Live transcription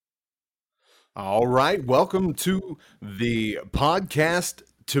All right, welcome to the podcast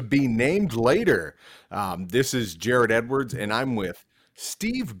to be named later. This is Jared Edwards, and I'm with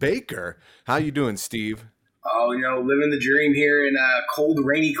Steve Baker. How you doing, Steve? Oh, living the dream here in cold,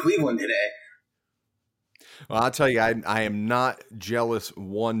 rainy Cleveland today. Well, I'll tell you, I am not jealous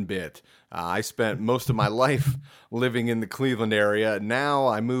one bit. I spent most of my life living in the Cleveland area. Now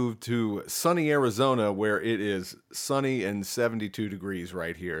I moved to sunny Arizona, where it is sunny and 72 degrees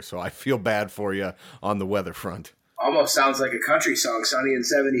right here. So I feel bad for you on the weather front. Almost sounds like a country song, Sunny and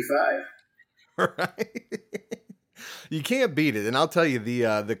 75. Right? You can't beat it. And I'll tell you,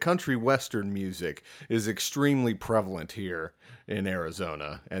 the country western music is extremely prevalent here in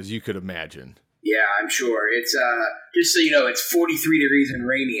Arizona, as you could imagine. Yeah, I'm sure. It's, just so you know, it's 43 degrees and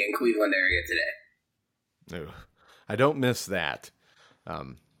rainy in Cleveland area today. Ugh, I don't miss that.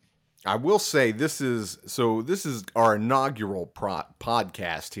 I will say this is our inaugural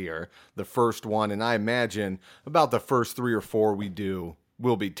podcast here, the first one, and I imagine about the first three or four we do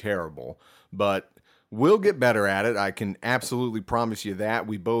will be terrible, but we'll get better at it. I can absolutely promise you that.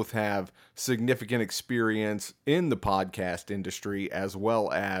 We both have significant experience in the podcast industry as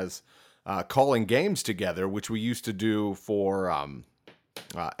well as calling games together, which we used to do for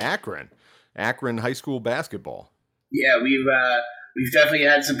Akron high school basketball. Yeah, we've definitely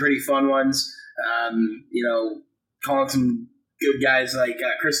had some pretty fun ones. Calling some good guys like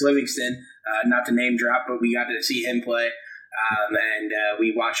Chris Livingston, not to name drop, but we got to see him play. And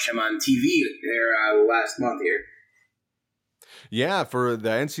we watched him on TV there last month here. Yeah, for the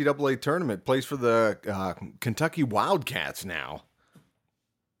NCAA tournament, plays for the Kentucky Wildcats now.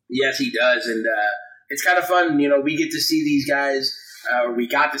 Yes, he does, and it's kind of fun. We get to see these guys, or we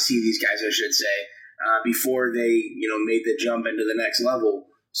got to see these guys, I should say, before they, made the jump into the next level.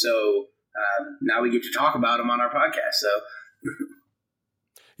 So now we get to talk about them on our podcast. So,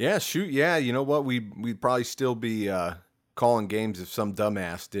 yeah, shoot, yeah. You know what? We'd probably still be calling games if some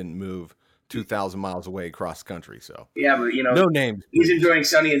dumbass didn't move 2,000 miles away across country. So yeah, but no names. He's enjoying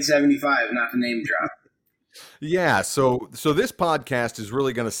sunny and 75, not to name drop. Yeah, so this podcast is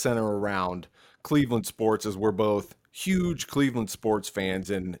really going to center around Cleveland sports, as we're both huge Cleveland sports fans,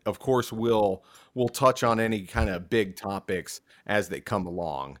 and of course we'll touch on any kind of big topics as they come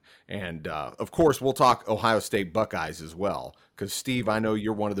along, and of course we'll talk Ohio State Buckeyes as well, because Steve, I know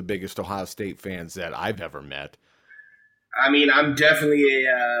you're one of the biggest Ohio State fans that I've ever met. I mean, I'm definitely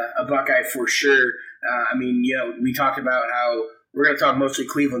a Buckeye for sure. We talked about how we're going to talk mostly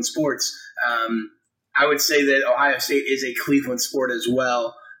Cleveland sports. I would say that Ohio State is a Cleveland sport as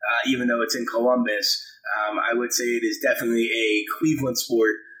well, even though it's in Columbus. I would say it is definitely a Cleveland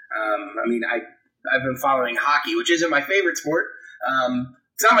sport. I've been following hockey, which isn't my favorite sport.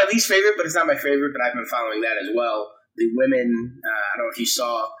 It's not my least favorite, but it's not my favorite, but I've been following that as well. The women, I don't know if you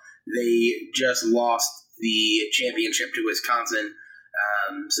saw, they just lost the championship to Wisconsin.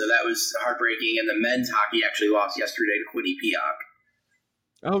 So that was heartbreaking. And the men's hockey actually lost yesterday to Quinnipiac.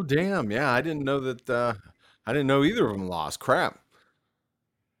 Oh, damn. Yeah, I didn't know that. I didn't know either of them lost. Crap.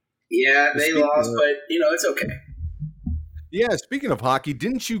 Yeah, they lost, but, it's okay. Yeah, speaking of hockey,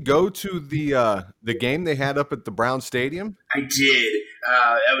 didn't you go to the game they had up at the Brown Stadium? I did.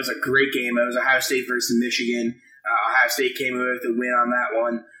 That was a great game. It was Ohio State versus Michigan. Ohio State came away with the win on that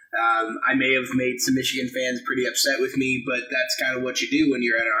one. I may have made some Michigan fans pretty upset with me, but that's kind of what you do when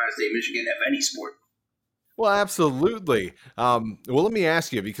you're at Ohio State, Michigan, of any sport. Well, absolutely. Well, let me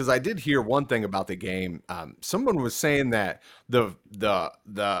ask you, because I did hear one thing about the game. Someone was saying that the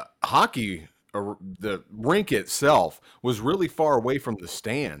hockey, or the rink itself, was really far away from the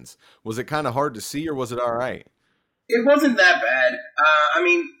stands. Was it kind of hard to see, or was it all right? It wasn't that bad.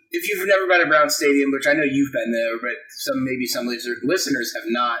 If you've never been to Brown Stadium, which I know you've been there, but some listeners have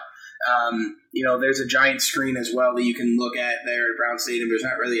not, there's a giant screen as well that you can look at there at Brown Stadium. There's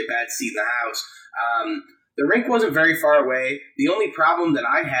not really a bad seat in the house. The rink wasn't very far away. The only problem that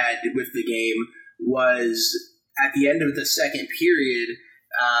I had with the game was at the end of the second period,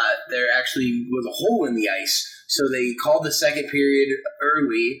 there actually was a hole in the ice. So they called the second period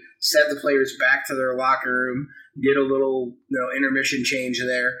early, sent the players back to their locker room, did a little intermission change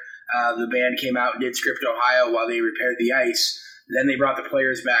there. The band came out and did Script Ohio while they repaired the ice. Then they brought the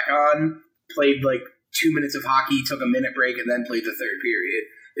players back on, played like 2 minutes of hockey, took a minute break, and then played the third period.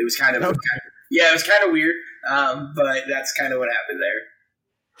 It was kind of it was kind of weird, but that's kind of what happened there.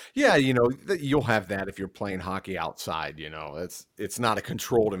 Yeah, you'll have that if you're playing hockey outside. It's not a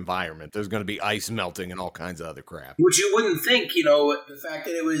controlled environment. There's going to be ice melting and all kinds of other crap. Which you wouldn't think. The fact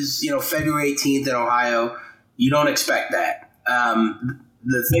that it was February 18th in Ohio, you don't expect that.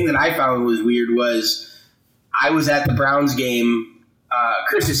 The thing that I found was weird was I was at the Browns game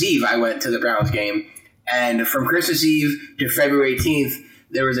Christmas Eve, I went to the Browns game, and from Christmas Eve to February 18th,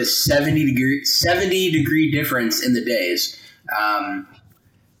 there was a 70 degree difference in the days.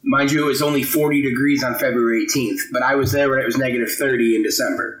 Mind you, it was only 40 degrees on February 18th, but I was there when it was negative 30 in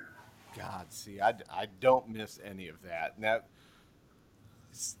December. God, see, I don't miss any of that.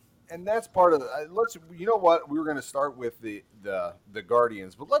 And that's part of the, let's, you know what, we were going to start with the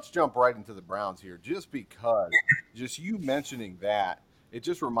Guardians, but let's jump right into the Browns here, just because just you mentioning that, it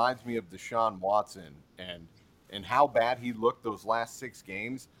just reminds me of Deshaun Watson and how bad he looked those last 6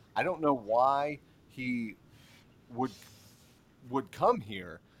 games. I don't know why he would come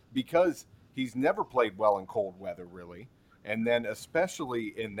here, because he's never played well in cold weather, really. And then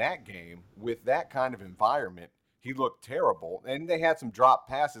especially in that game with that kind of environment, he looked terrible. And they had some drop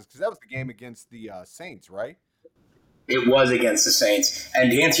passes, because that was the game against the Saints, right? It was against the Saints. And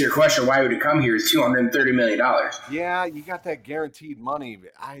to answer your question, why would it come here, is $230 million. Yeah, you got that guaranteed money.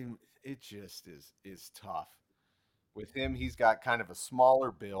 But it just is tough. With him, he's got kind of a smaller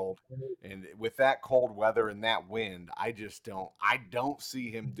build, and with that cold weather and that wind, I don't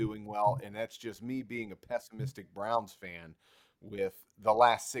see him doing well. And that's just me being a pessimistic Browns fan with the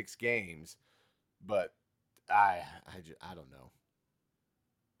last 6 games. But I don't know.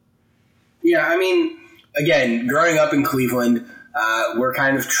 Yeah, I mean, again, growing up in Cleveland, we're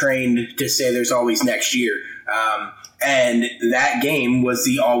kind of trained to say there's always next year. And that game was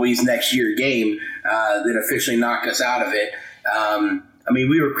the always next year game that officially knocked us out of it. I mean,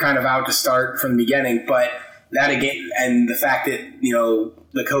 we were kind of out to start from the beginning, but that again, and the fact that,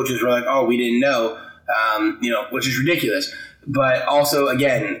 the coaches were like, oh, we didn't know, which is ridiculous. But also,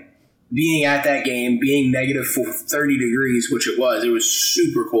 again, being at that game, being negative 30 degrees, which it was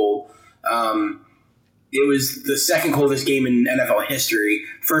super cold. It was the second coldest game in NFL history,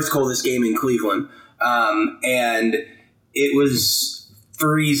 first coldest game in Cleveland. And it was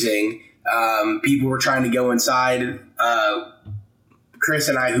freezing. People were trying to go inside. Chris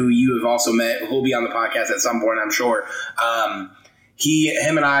and I, who you have also met, who'll be on the podcast at some point, I'm sure.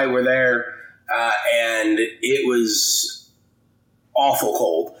 Him and I were there, and it was awful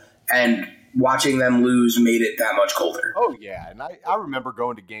cold. And watching them lose made it that much colder. Oh, yeah. And I remember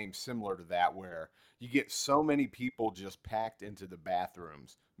going to games similar to that where you get so many people just packed into the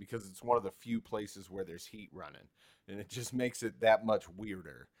bathrooms because it's one of the few places where there's heat running. And it just makes it that much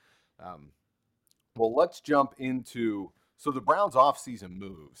weirder. Well, let's jump into – so the Browns' offseason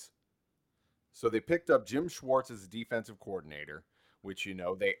moves. So they picked up Jim Schwartz as a defensive coordinator, which,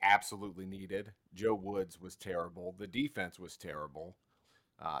 they absolutely needed. Joe Woods was terrible. The defense was terrible.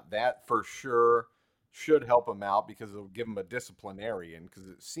 That for sure should help him out because it'll give him a disciplinarian, because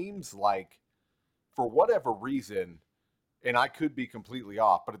it seems like for whatever reason, and I could be completely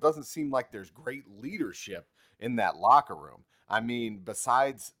off, but it doesn't seem like there's great leadership in that locker room. I mean,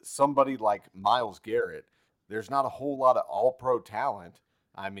 besides somebody like Myles Garrett, there's not a whole lot of all-pro talent.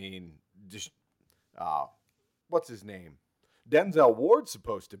 I mean, just what's his name? Denzel Ward's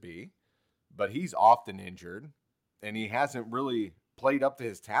supposed to be, but he's often injured, and he hasn't really played up to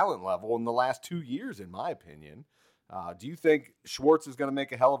his talent level in the last 2 years, in my opinion. Do you think Schwartz is going to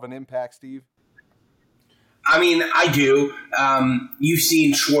make a hell of an impact, Steve? I mean, I do. You've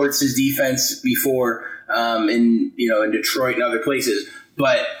seen Schwartz's defense before in Detroit and other places,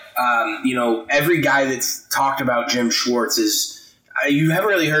 but every guy that's talked about Jim Schwartz you haven't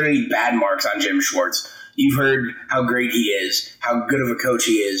really heard any bad marks on Jim Schwartz. You've heard how great he is, how good of a coach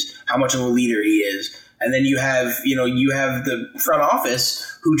he is, how much of a leader he is. And then you have the front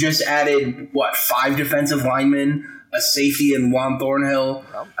office who just added 5 defensive linemen, a safety in Juan Thornhill.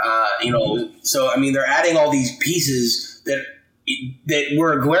 So I mean, they're adding all these pieces that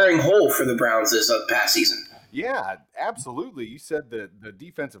were a glaring hole for the Browns this past season. Yeah, absolutely. You said the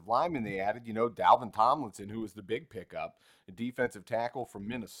defensive lineman they added, Dalvin Tomlinson, who was the big pickup, a defensive tackle from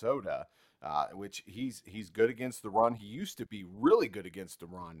Minnesota, which he's good against the run. He used to be really good against the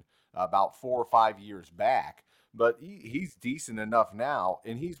run about 4 or 5 years back, but he's decent enough now,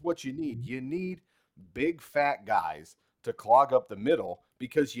 and he's what you need. You need big, fat guys to clog up the middle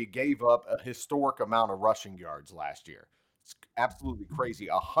because you gave up a historic amount of rushing yards last year. It's absolutely crazy.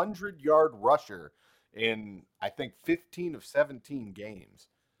 100-yard rusher in, I think, 15 of 17 games.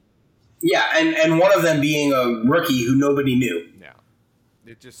 Yeah, and one of them being a rookie who nobody knew. Yeah.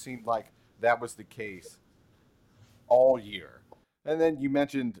 It just seemed like that was the case all year. And then you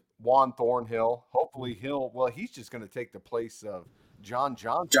mentioned Juan Thornhill. Hopefully he's just going to take the place of John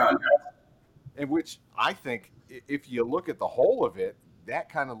Johnson. In which I think, if you look at the whole of it, that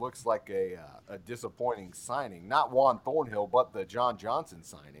kind of looks like a disappointing signing. Not Juan Thornhill, but the John Johnson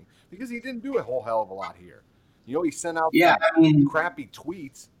signing, because he didn't do a whole hell of a lot here. He sent out Yeah, I mean, crappy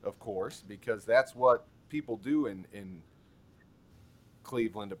tweets, of course, because that's what people do in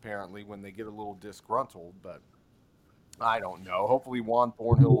Cleveland, apparently, when they get a little disgruntled. But I don't know. Hopefully, Juan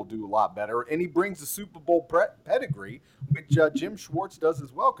Thornhill will do a lot better. And he brings a Super Bowl pedigree, which Jim Schwartz does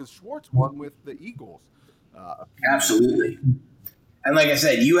as well, because Schwartz won with the Eagles. absolutely. And like I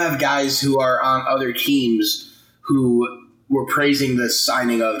said, you have guys who are on other teams who were praising the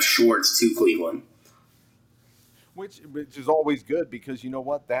signing of Schwartz to Cleveland. Which is always good, because you know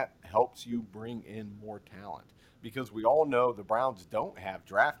what? That helps you bring in more talent. Because we all know the Browns don't have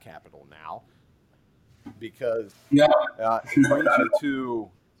draft capital now, because No, it brings you to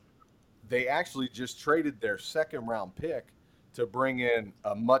they actually just traded their second round pick to bring in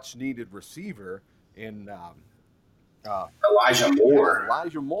a much needed receiver in Elijah Moore.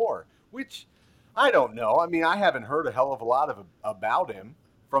 Elijah Moore, which I don't know. I mean, I haven't heard a hell of a lot about him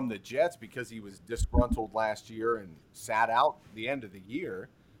from the Jets, because he was disgruntled last year and sat out the end of the year.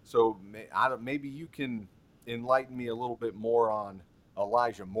 So maybe you can enlighten me a little bit more on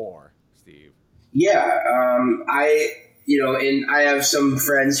Elijah Moore, Steve. Yeah, and I have some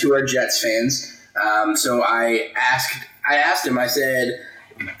friends who are Jets fans. So I asked him. I said,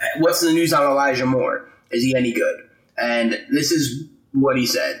 "What's the news on Elijah Moore? Is he any good?" And this is what he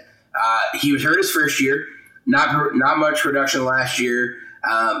said. He was hurt his first year, not much production last year,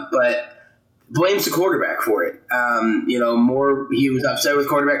 but blames the quarterback for it. Moore, he was upset with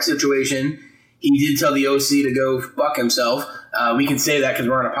quarterback situation. He did tell the OC to go fuck himself. We can say that because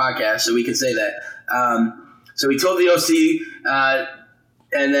we're on a podcast, so we can say that. So he told the OC,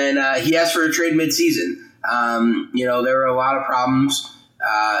 and then he asked for a trade midseason. There were a lot of problems,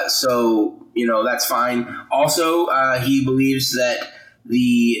 so that's fine. Also, he believes that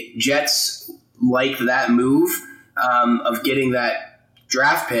the Jets like that move of getting that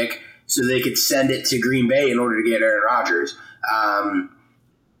draft pick so they could send it to Green Bay in order to get Aaron Rodgers.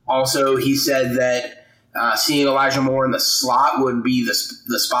 Also, he said that seeing Elijah Moore in the slot would be the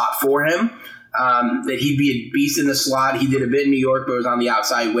spot for him, that he'd be a beast in the slot. He did a bit in New York, but was on the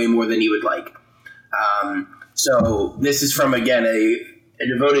outside way more than he would like. So this is from, again, a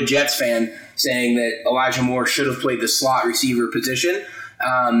devoted Jets fan saying that Elijah Moore should have played the slot receiver position.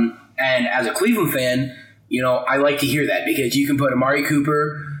 And as a Cleveland fan, I like to hear that, because you can put Amari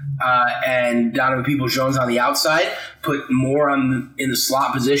Cooper and Donovan Peoples-Jones on the outside, put Moore in the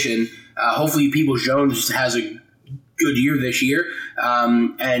slot position. Hopefully Peoples-Jones just has a good year this year.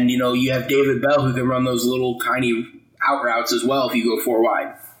 And you have David Bell, who can run those little tiny out routes as well if you go 4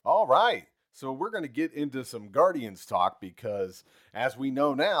 wide. All right. So we're going to get into some Guardians talk, because as we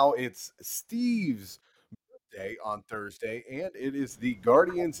know now, it's Steve's birthday on Thursday, and it is the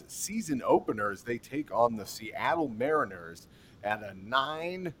Guardians season openers. They take on the Seattle Mariners at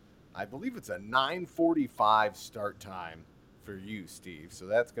I believe it's a 9:45 start time for you, Steve. So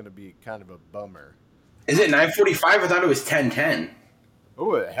that's going to be kind of a bummer. Is it 9:45? I thought it was 10:10.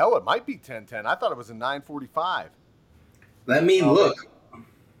 Oh, hell, it might be 10:10. I thought it was a 9:45. Let me look.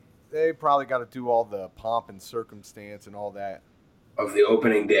 They probably got to do all the pomp and circumstance and all that of the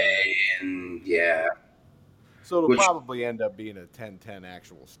opening day, and yeah. So it'll probably end up being a 10:10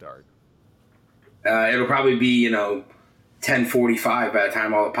 actual start. It'll probably be 10:45 by the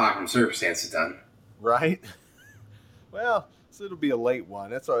time all the pomp and circumstance is done. Right. Well, so it'll be a late one.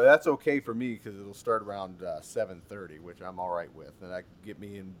 That's okay for me, because it'll start around 7:30, which I'm all right with, and I can get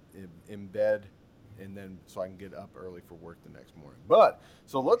me in bed, and then so I can get up early for work the next morning. But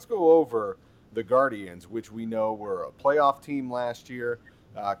so let's go over the Guardians, which we know were a playoff team last year,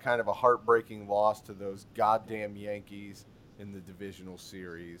 kind of a heartbreaking loss to those goddamn Yankees in the divisional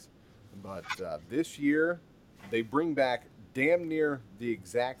series. But this year, they bring back damn near the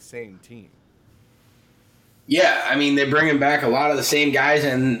exact same team. Yeah, I mean, they're bringing back a lot of the same guys,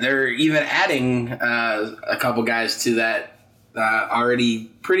 and they're even adding a couple guys to that already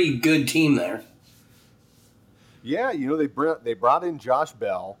pretty good team there. Yeah, they brought in Josh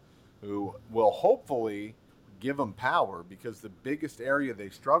Bell, who will hopefully give them power, because the biggest area they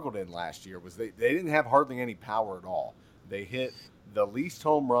struggled in last year was they didn't have hardly any power at all. They hit the least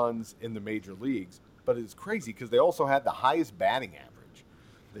home runs in the major leagues, but it's crazy because they also had the highest batting average.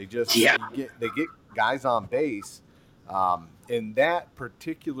 They just they get guys on base, and that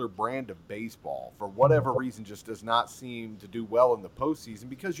particular brand of baseball, for whatever reason, just does not seem to do well in the postseason,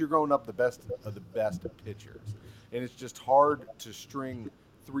 because you're growing up the best of the best pitchers, and it's just hard to string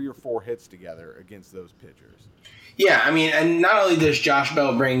 3 or 4 hits together against those pitchers. Yeah, I mean, and not only does Josh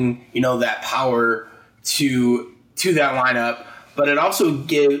Bell bring that power to that lineup, but it also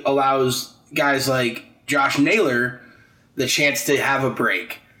allows guys like Josh Naylor the chance to have a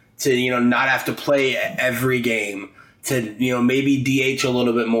break, to, not have to play every game, to, maybe DH a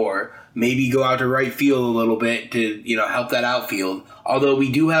little bit more, maybe go out to right field a little bit to, help that outfield. Although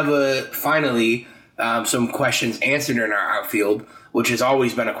we do have finally some questions answered in our outfield, which has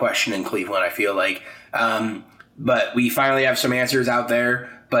always been a question in Cleveland, I feel like. But we finally have some answers out there.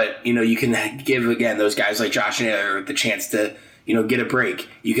 But, you can give, again, those guys like Josh Naylor the chance to, get a break.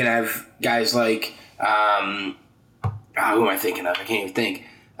 You can have guys like, who am I thinking of? I can't even think.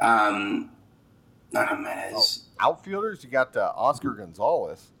 Not Jimenez. Outfielders, you got Oscar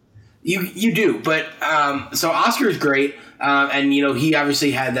Gonzalez. You do, but so Oscar is great, and he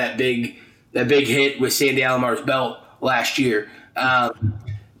obviously had that big hit with Sandy Alomar's belt last year.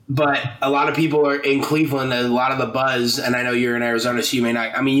 But a lot of people are in Cleveland. A lot of the buzz, and I know you're in Arizona, so you may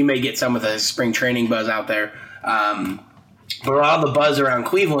not. I mean, you may get some of the spring training buzz out there. But a lot of the buzz around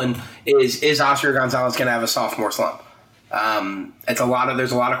Cleveland is Oscar Gonzalez going to have a sophomore slump? There's a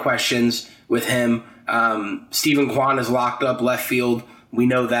lot of questions with him. Stephen Kwan is locked up left field. We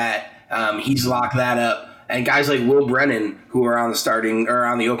know that he's locked that up. And guys like Will Brennan, who are on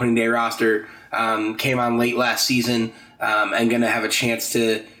the opening day roster, came on late last season and going to have a chance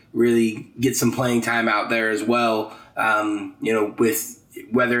to really get some playing time out there as well. With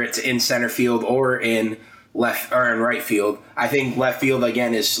whether it's in center field or in left or in right field. I think left field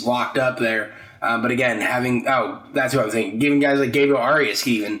again is locked up there. But again, that's what I was thinking. Giving guys like Gabriel Arias,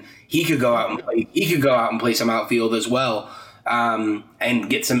 he could go out and play. He could go out and play some outfield as well, and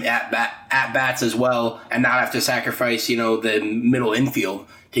get some at bats as well, and not have to sacrifice the middle infield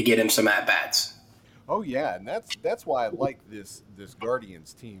to get him some at bats. Oh yeah, and that's why I like this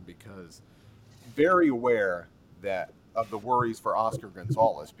Guardians team, because very aware of the worries for Oscar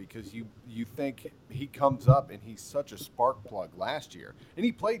Gonzalez, because you think he comes up and he's such a spark plug last year, and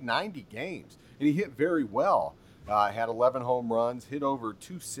he played 90 games and he hit very well. Had 11 home runs, hit over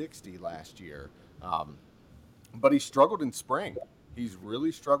 260 last year, but he struggled in spring. He's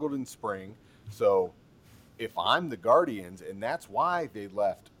really struggled in spring. So if I'm the Guardians, and that's why they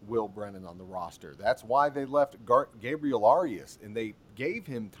left Will Brennan on the roster, that's why they left Gabriel Arias, and they gave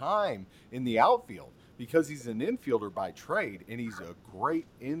him time in the outfield, because he's an infielder by trade, and he's a great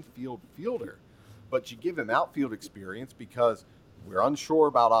infield fielder. But you give him outfield experience, because we're unsure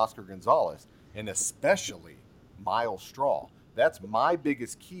about Oscar Gonzalez, and especially Miles Straw. That's my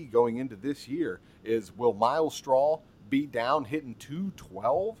biggest key going into this year is, will Miles Straw be down hitting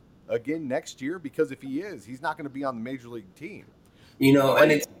 212 again next year? Because if he is, he's not going to be on the major league team.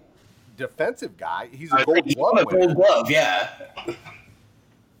 And it's defensive guy. He's a Gold Glove winner. Gold Glove, yeah.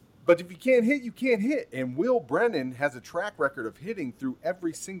 But if you can't hit, you can't hit. And Will Brennan has a track record of hitting through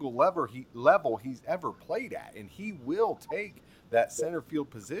every single level he's ever played at, and he will take that center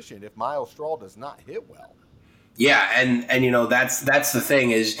field position if Miles Straw does not hit well. Yeah, and that's the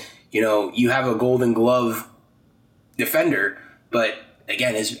thing is, you have a Golden Glove defender, but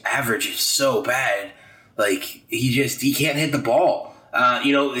again, his average is so bad. Like, he can't hit the ball.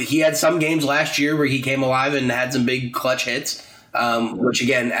 He had some games last year where he came alive and had some big clutch hits, which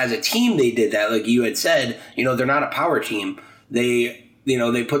again, as a team, they did that. Like you had said, they're not a power team. They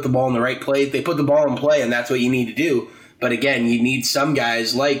put the ball in the right place. They put the ball in play, and that's what you need to do. But again, you need some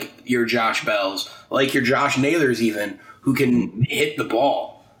guys like your Josh Bells, like your Josh Naylors even, who can hit the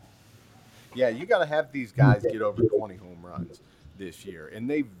ball. Yeah, you got to have these guys get over 20 home runs this year, and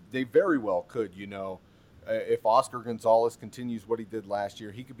they very well could. If Oscar Gonzalez continues what he did last year,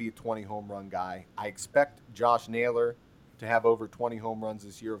 he could be a 20 home run guy. I expect Josh Naylor to have over 20 home runs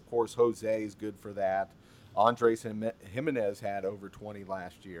this year. Of course, Jose is good for that. Andres Jimenez had over 20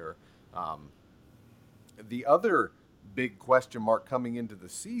 last year. The other big question mark coming into the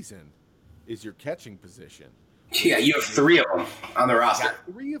season is your catching position. Yeah, you have three of them on the roster. Got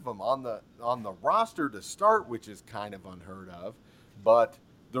three of them on the roster to start, which is kind of unheard of. But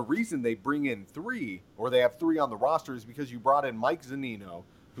the reason they bring in three, or they have three on the roster, is because you brought in Mike Zunino,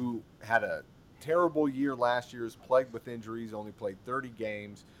 who had a terrible year last year, is plagued with injuries, only played 30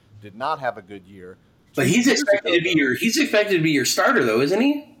 games, did not have a good year. But he's expected to be your starter, though, isn't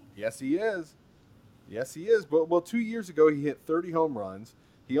he? Yes, he is. Yes, he is. But 2 years ago, he hit 30 home runs.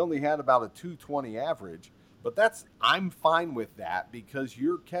 He only had about a 220 average. But I'm fine with that, because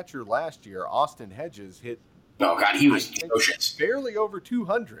your catcher last year, Austin Hedges, hit. Oh God, he was atrocious. Barely over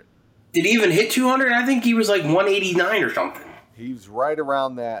 200. Did he even hit 200? I think he was like 189 or something. He's right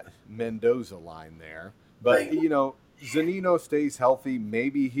around that Mendoza line there. But Zunino stays healthy.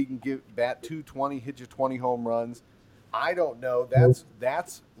 Maybe he can bat 220, hit you 20 home runs. I don't know.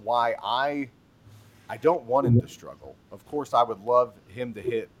 That's why I don't want him to struggle. Of course, I would love him to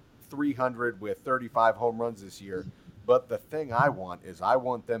hit 300 with 35 home runs this year. But the thing I want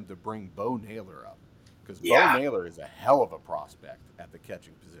them to bring Bo Naylor up, because Yeah. Bo Naylor is a hell of a prospect at the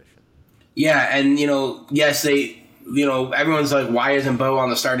catching position. Yeah, and yes, everyone's like, why isn't Bo on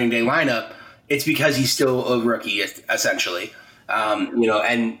the starting day lineup? It's because he's still a rookie, essentially.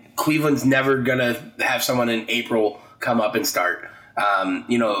 And Cleveland's never gonna have someone in April come up and start.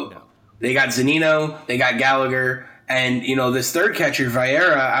 They got Zunino, they got Gallagher, and this third catcher,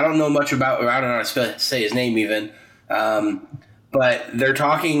 Vieira. I don't know much about, or I don't know how to say his name even. But they're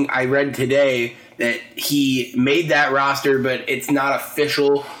talking. I read today that he made that roster, but it's not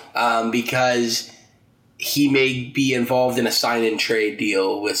official because he may be involved in a sign-and trade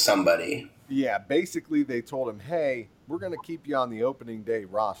deal with somebody. Yeah, basically they told him, hey, we're going to keep you on the opening day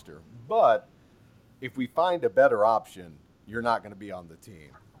roster, but if we find a better option, you're not going to be on the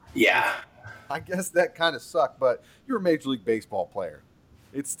team. Yeah. I guess that kind of sucked, but you're a Major League Baseball player.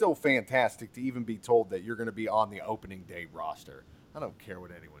 It's still fantastic to even be told that you're going to be on the opening day roster. I don't care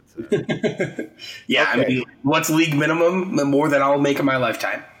what anyone says. Yeah, okay. I mean, what's league minimum? More than I'll make in my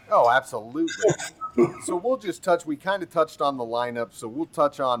lifetime. Oh, absolutely. So we'll just we kind of touched on the lineup, so we'll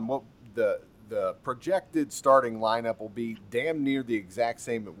touch on what the projected starting lineup will be. Damn near the exact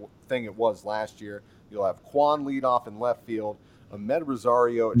same thing it was last year. You'll have Kwan lead off in left field, Ahmed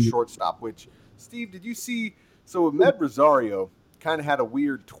Rosario at shortstop, which, Steve, did you see? So Ahmed Rosario kind of had a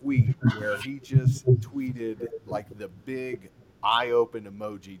weird tweet where he just tweeted like the big eye-open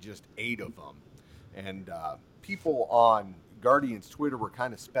emoji, just 8 of them. And people on Guardians Twitter were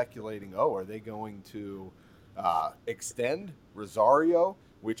kind of speculating, are they going to extend Rosario,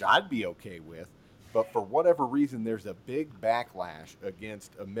 which I'd be okay with. But for whatever reason, there's a big backlash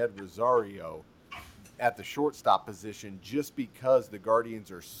against Ahmed Rosario at the shortstop position just because the Guardians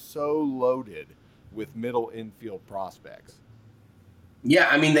are so loaded with middle infield prospects. Yeah,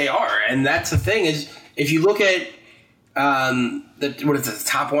 I mean, they are. And that's the thing is, if you look at the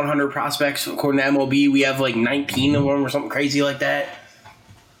top 100 prospects according to MLB, we have like 19 of them or something crazy like that.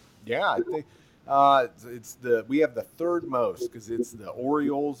 Yeah, I think we have the third most because it's the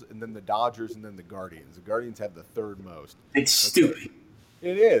Orioles and then the Dodgers and then the Guardians. The Guardians have the third most. It's stupid.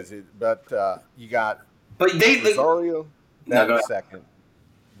 It is, but you got Rosario that's second.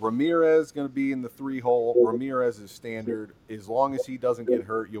 Ramirez going to be in the 3-hole. Ramirez is standard. As long as he doesn't get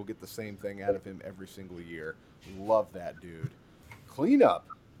hurt, you'll get the same thing out of him every single year. Love that dude. Cleanup,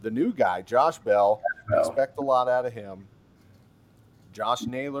 the new guy, Josh Bell. Expect a lot out of him. Josh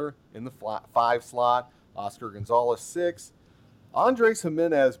Naylor in the 5 slot. Oscar Gonzalez 6. Andres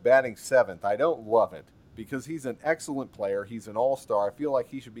Jimenez batting 7th. I don't love it because he's an excellent player. He's an all-star. I feel like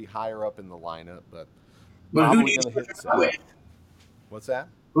he should be higher up in the lineup, but probably going to hit 7th. What's that?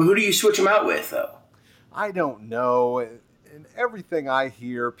 Well, who do you switch him out with, though? I don't know. And everything I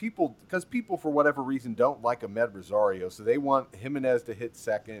hear, because people for whatever reason don't like Ahmed Rosario, so they want Jimenez to hit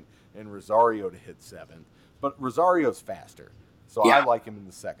 2nd and Rosario to hit 7th. But Rosario's faster, so yeah. I like him in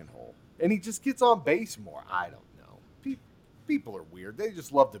the 2nd hole. And he just gets on base more. I don't know. People are weird. They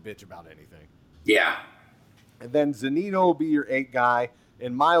just love to bitch about anything. Yeah. And then Zunino will be your 8 guy.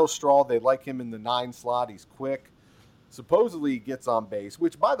 And Miles Straw, they like him in the 9 slot. He's quick. Supposedly he gets on base,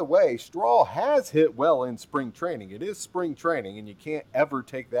 which, by the way, Straw has hit well in spring training. It is spring training, and you can't ever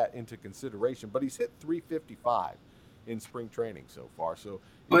take that into consideration. But he's hit .355 in spring training so far. So,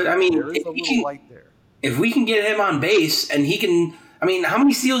 but I mean, there is a little light there. If we can get him on base, and he can, I mean, how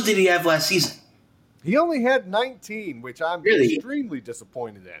many steals did he have last season? He only had 19, which I'm extremely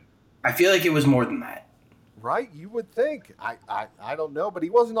disappointed in. I feel like it was more than that. Right? You would think. I don't know, but he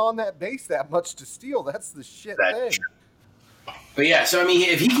wasn't on that base that much to steal. That's the thing. But yeah, so I mean,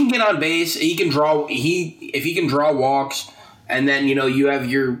 if he can get on base, he can draw. If he can draw walks, and then you have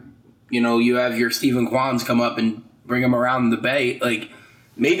your Stephen Kwans come up and bring him around the bay. Like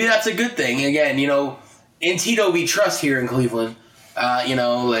maybe that's a good thing. Again, in Tito we trust here in Cleveland.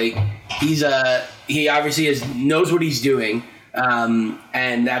 Like he obviously knows what he's doing,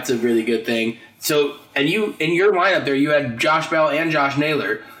 and that's a really good thing. So, and you in your lineup there, you had Josh Bell and Josh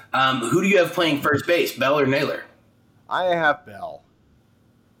Naylor. Who do you have playing first base, Bell or Naylor? I have Bell.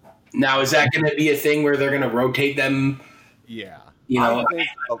 Now, is that going to be a thing where they're going to rotate them? Yeah. I think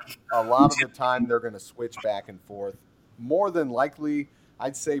a lot of the time they're going to switch back and forth. More than likely,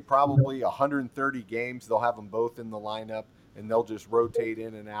 I'd say probably 130 games, they'll have them both in the lineup, and they'll just rotate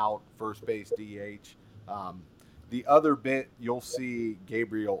in and out, first base, DH. The other bit, you'll see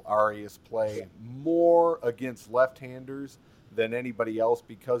Gabriel Arias play more against left-handers than anybody else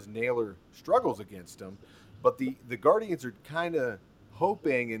because Naylor struggles against them. But the Guardians are kind of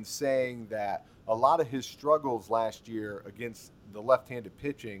hoping and saying that a lot of his struggles last year against the left-handed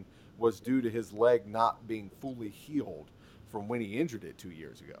pitching was due to his leg not being fully healed from when he injured it 2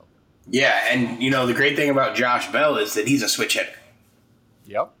 years ago. Yeah, and the great thing about Josh Bell is that he's a switch hitter.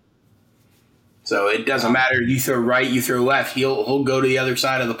 Yep. So it doesn't matter. You throw right, you throw left. He'll go to the other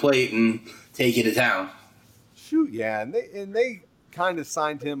side of the plate and take you to town. Shoot, yeah, and they kind of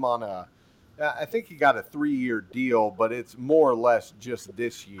signed him on I think he got a 3-year deal, but it's more or less just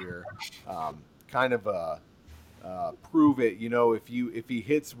this year. Kind of prove it. If he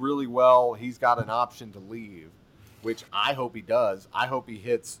hits really well, he's got an option to leave, which I hope he does. I hope he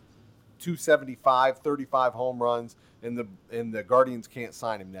hits 275, 35 home runs, and the Guardians can't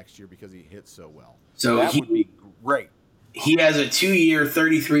sign him next year because he hits so well. So that would be great. He has a 2-year,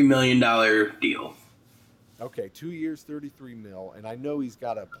 $33 million deal. Okay, 2 years, $33 million, and I know he's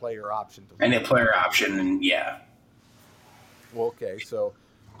got a player option to and a player option, and yeah. Well, okay, so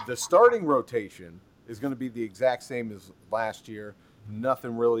the starting rotation is going to be the exact same as last year.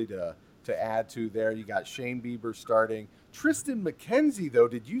 Nothing really to add to there. You got Shane Bieber starting. Tristan McKenzie, though,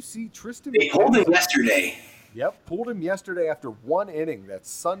 did you see Tristan? They pulled him yesterday. Yep, pulled him yesterday after one inning. That's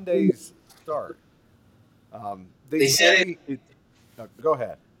Sunday's start. They said it. Go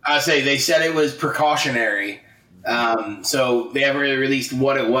ahead. They said it was precautionary. So they haven't really released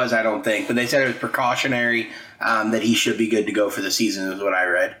what it was, I don't think. But they said it was precautionary, that he should be good to go for the season, is what I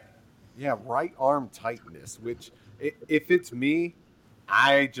read. Yeah, right arm tightness, which if it's me,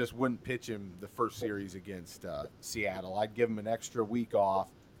 I just wouldn't pitch him the first series against Seattle. I'd give him an extra week off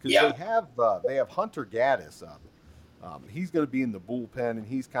because they have Hunter Gaddis up. He's going to be in the bullpen, and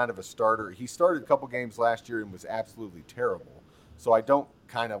he's kind of a starter. He started a couple games last year and was absolutely terrible. So I don't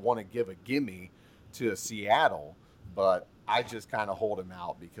kind of want to give a gimme to Seattle, but I just kind of hold him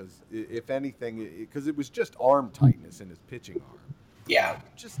out because if anything, because it was just arm tightness in his pitching arm. Yeah.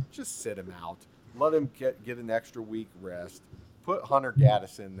 Just sit him out. Let him get an extra week rest. Put Hunter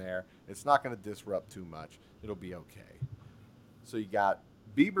Gaddis in there. It's not going to disrupt too much. It'll be okay. So you got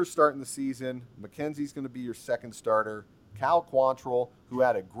Bieber starting the season. McKenzie's going to be your second starter. Cal Quantrill, who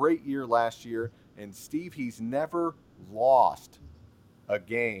had a great year last year. And Steve, he's never lost a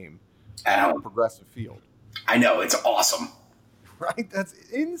game at Progressive Field. I know. It's awesome. Right? That's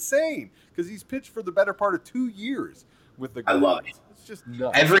insane because he's pitched for the better part of 2 years with the Guardians. I love it. It's just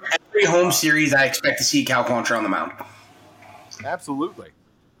nuts. Every home series, I expect to see Cal Quantrill on the mound. Absolutely.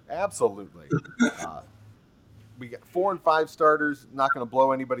 We got 4 and 5 starters. Not going to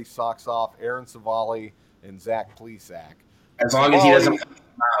blow anybody's socks off. Aaron Savali and Zach Plesac. As long as he doesn't come to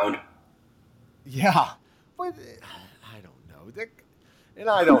the mound. Yeah. But I don't know. And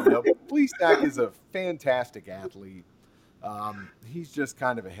I don't know. Plesac is a fantastic athlete. He's just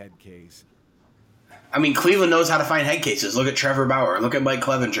kind of a head case. I mean, Cleveland knows how to find head cases. Look at Trevor Bauer. Look at Mike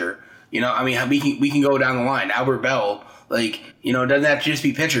Clevenger. We can go down the line. Albert Bell. Doesn't have to just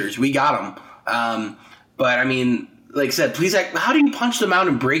be pitchers. We got them. But, I mean, like I said, Plesac, how do you punch the mound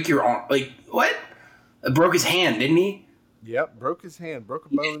and break your arm? Like, what? Broke his hand, didn't he? Yep, broke his hand. Broke a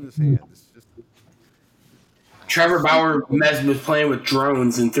bone in his hand. It's just... Trevor Bauer was playing with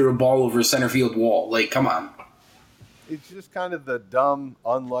drones and threw a ball over a center field wall. Like, come on. It's just kind of the dumb,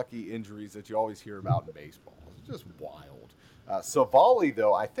 unlucky injuries that you always hear about in baseball. It's just wild. Savali,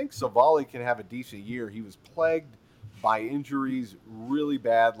 though, I think Savali can have a decent year. He was plagued by injuries really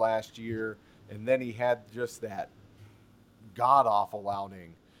bad last year, and then he had just that god-awful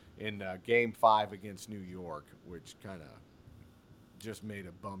outing in Game 5 against New York, which kind of just made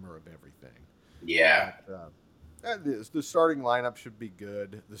a bummer of everything. Yeah. The starting lineup should be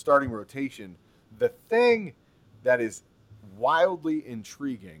good. The starting rotation. The thing that is wildly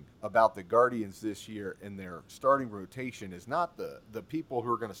intriguing about the Guardians this year and their starting rotation is not the people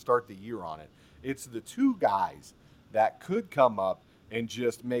who are going to start the year on it. It's the two guys that could come up and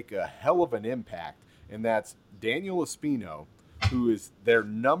just make a hell of an impact, and that's Daniel Espino, who is their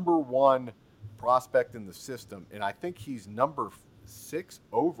number one prospect in the system, and I think he's number 6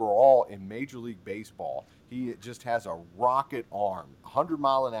 overall in Major League Baseball. He just has a rocket arm,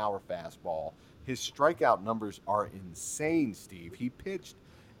 100-mile-an-hour fastball. His strikeout numbers are insane, Steve. He pitched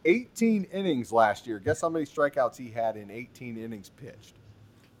 18 innings last year. Guess how many strikeouts he had in 18 innings pitched?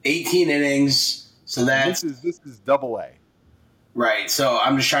 18 innings. So that's this is double A. Right. So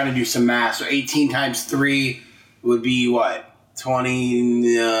I'm just trying to do some math. So 18 times 3 would be what?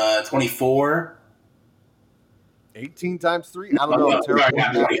 24? 18 times 3? I don't know. I'm terrible at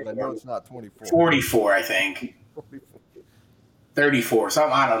math, but I know it's not 24. 44, I think. 34.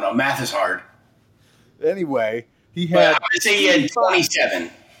 Something, I don't know. Math is hard. Anyway, he had... I'm going to say he had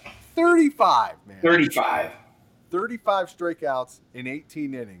 27. 35, man. 35. 35 strikeouts in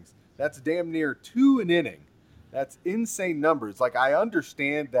 18 innings. That's damn near 2 an inning. That's insane numbers. Like, I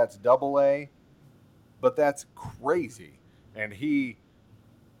understand that's AA, but that's crazy. And he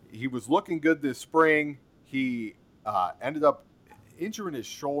was looking good this spring. He ended up injuring his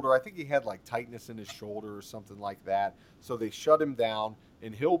shoulder. I think he had like tightness in his shoulder or something like that. So they shut him down,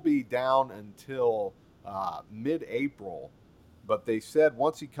 and he'll be down until mid-April. But they said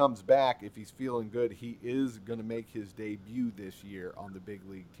once he comes back, if he's feeling good, he is going to make his debut this year on the big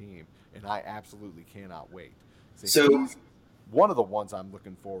league team. And I absolutely cannot wait. So he's one of the ones I'm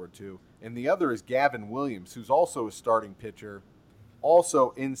looking forward to. And the other is Gavin Williams, who's also a starting pitcher.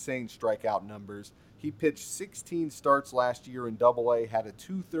 Also insane strikeout numbers. He pitched 16 starts last year in AA, had a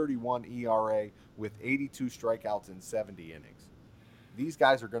 2.31 ERA with 82 strikeouts in 70 innings. These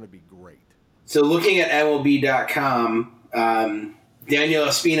guys are going to be great. So looking at MLB.com, Daniel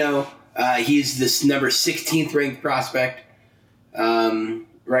Espino, he's this number 16th ranked prospect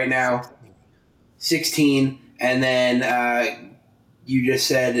right now. 16. And then you just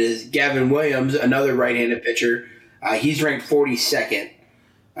said is Gavin Williams, another right-handed pitcher. He's ranked 42nd.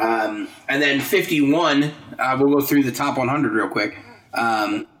 And then 51, we'll go through the top 100 real quick.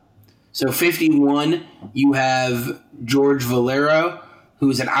 So 51, you have George Valero,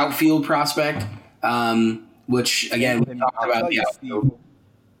 who's an outfield prospect, which, again, we talked about the outfield. Steve,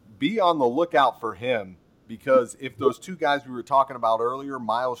 be on the lookout for him, because if those two guys we were talking about earlier,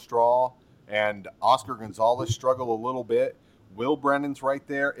 Miles Straw and Oscar Gonzalez, struggle a little bit, Will Brennan's right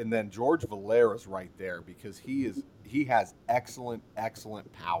there, and then George Valero's right there, because he has excellent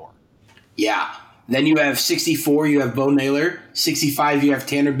power. Yeah. Then you have 64, you have Bo Naylor. 65, you have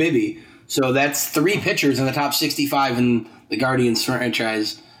Tanner Bibby. So that's 3 pitchers in the top 65 in the Guardians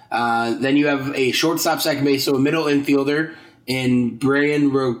franchise. Then you have a shortstop, second base, so a middle infielder in Brian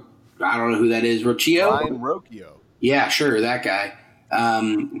I don't know who that is. Rocchio? Brian Rocchio. Yeah, sure, that guy.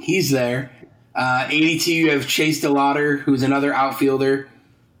 He's there. 82, you have Chase DeLauder, who's another outfielder.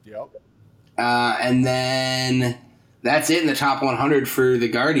 Yep. And then that's it in the top 100 for the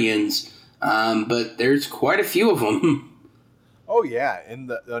Guardians. But there's quite a few of them. Oh, yeah. And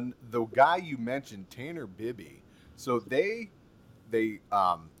the guy you mentioned, Tanner Bibby, so they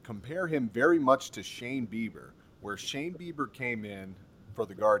compare him very much to Shane Bieber, where Shane Bieber came in for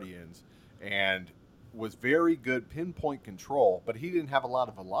the Guardians and was very good pinpoint control, but he didn't have a lot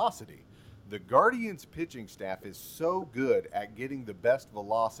of velocity. The Guardians pitching staff is so good at getting the best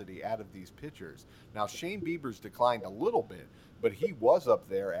velocity out of these pitchers. Now, Shane Bieber's declined a little bit, but he was up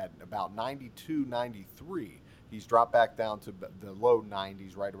there at about 92, 93. He's dropped back down to the low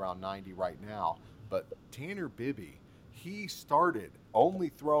 90s, right around 90 right now. But Tanner Bibby, he started only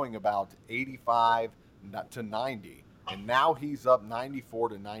throwing about 85 to 90, and now he's up 94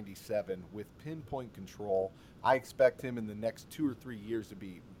 to 97 with pinpoint control. I expect him in the next 2 or 3 years to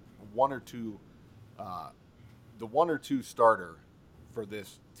be the one or two starter for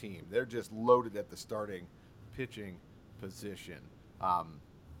this team. They're just loaded at the starting pitching position,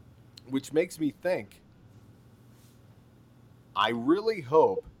 which makes me think, I really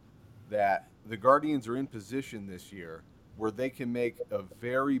hope that the Guardians are in position this year where they can make a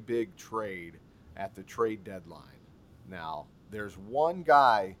very big trade at the trade deadline. Now, there's one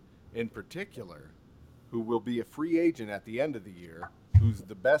guy in particular who will be a free agent at the end of the year, who's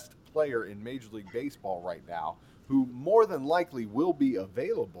the best player in Major League Baseball right now, who more than likely will be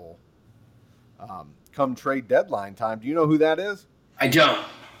available come trade deadline time. Do you know who that is? I don't.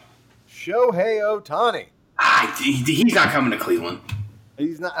 Shohei Ohtani. He's not coming to Cleveland.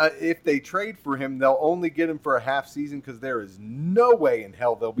 He's not. If they trade for him, they'll only get him for a half season, because there is no way in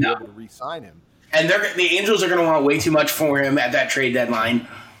hell they'll be able to re-sign him. And the Angels are going to want way too much for him at that trade deadline.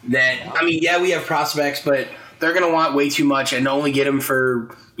 We have prospects, but they're going to want way too much and only get him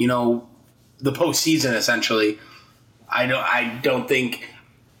for, the postseason, essentially. I don't think,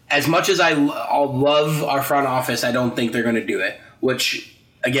 as much as I'll love our front office, I don't think they're going to do it. Which,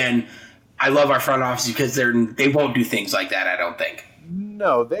 again, I love our front office because they won't do things like that, I don't think.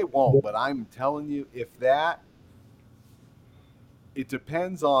 No, they won't. But I'm telling you, it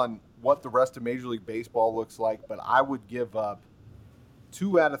depends on what the rest of Major League Baseball looks like. But I would give up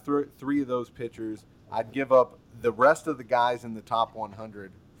 2 out of 3 of those pitchers. I'd give up the rest of the guys in the top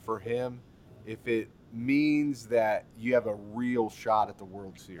 100 for him if it means that you have a real shot at the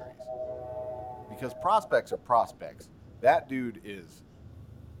World Series. Because prospects are prospects. That dude is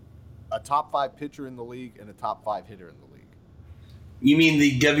a top 5 pitcher in the league and a top 5 hitter in the league. You mean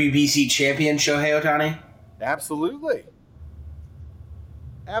the WBC champion Shohei Ohtani? Absolutely.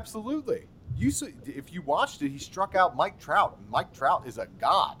 If you watched it, he struck out Mike Trout. Mike Trout is a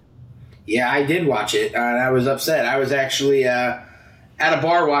god. Yeah, I did watch it, and I was upset. I was actually at at a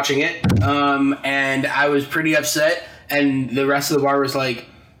bar watching it, and I was pretty upset. And the rest of the bar was like,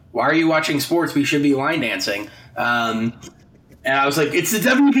 "Why are you watching sports? We should be line dancing." And I was like, "It's the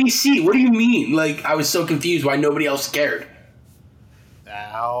WBC. What do you mean?" Like, I was so confused why nobody else cared.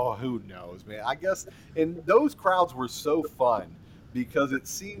 Oh, who knows, man? I guess, and those crowds were so fun because it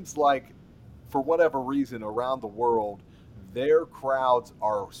seems like, for whatever reason, around the world, their crowds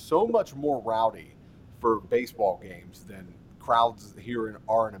are so much more rowdy for baseball games than crowds here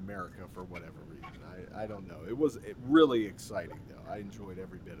are in America for whatever reason. I don't know. It was really exciting, though. I enjoyed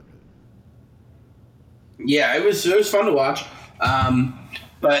every bit of it. Yeah, it was fun to watch.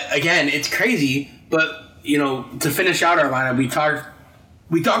 But again, it's crazy. But to finish out our lineup,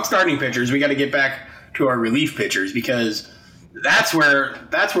 we talked starting pitchers. We got to get back to our relief pitchers because that's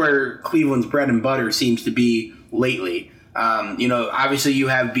where Cleveland's bread and butter seems to be lately. Obviously you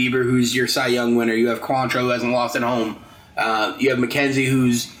have Bieber, who's your Cy Young winner. You have Quantrill, who hasn't lost at home. You have McKenzie,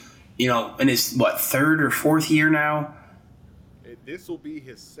 who's in his third or fourth year now. This will be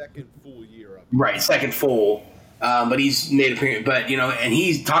his second full year up. Right, second full. But he's made appearance. But and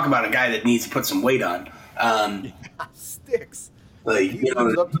he's talking about a guy that needs to put some weight on. Sticks. Like he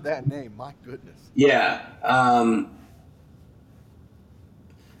lives up to that name. My goodness. Yeah.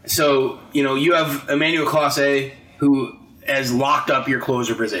 So you have Emmanuel Clase, who has locked up your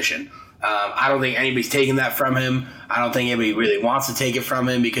closer position. I don't think anybody's taking that from him. I don't think anybody really wants to take it from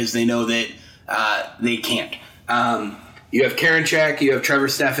him because they know that they can't. You have Karinchak, you have Trevor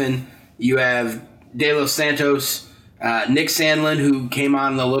Stephan, you have De Los Santos, Nick Sandlin, who came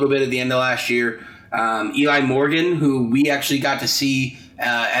on a little bit at the end of last year, Eli Morgan, who we actually got to see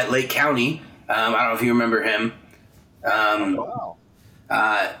at Lake County. I don't know if you remember him. Wow.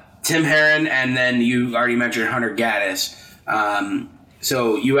 Tim Herron, and then you already mentioned Hunter Gaddis.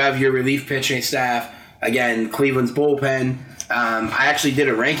 So you have your relief pitching staff. Again, Cleveland's bullpen. I actually did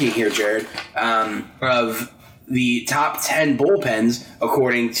a ranking here, Jared, of the top 10 bullpens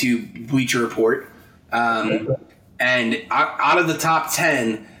according to Bleacher Report. And out of the top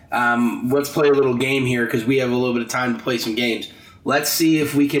 10, let's play a little game here because we have a little bit of time to play some games. Let's see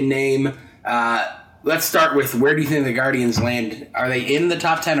if we can name let's start with, where do you think the Guardians land? Are they in the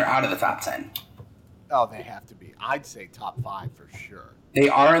top 10 or out of the top 10? Oh, they have to be. I'd say top 5 for sure. They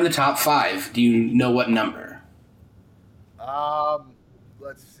are in the top 5. Do you know what number?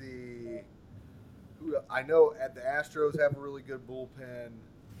 Let's see. I know the Astros have a really good bullpen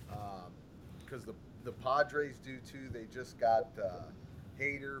because the Padres do too. They just got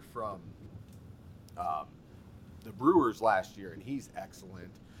Hader from the Brewers last year, and he's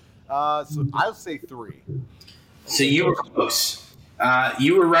excellent. So I'll say 3. So you were close.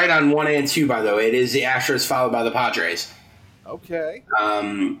 You were right on 1 and 2, by the way. It is the Astros followed by the Padres. Okay.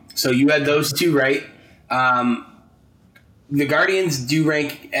 So you had those 2 right. The Guardians do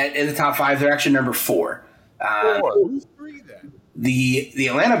rank in the top 5. They're actually number 4. 4. Who's 3 then? The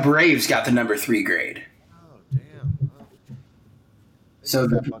Atlanta Braves got the number 3 grade. Oh, damn. So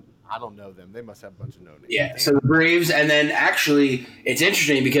I don't know them. They must have a bunch of no names. Yeah, so the Braves, and then actually it's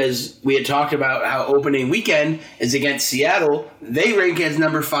interesting because we had talked about how opening weekend is against Seattle. They rank as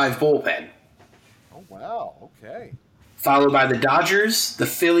number 5 bullpen. Oh, wow. Okay. Followed by the Dodgers, the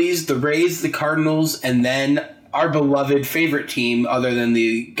Phillies, the Rays, the Cardinals, and then our beloved favorite team other than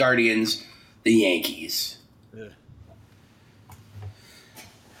the Guardians, the Yankees.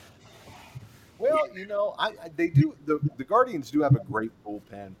 Well, they do. The Guardians do have a great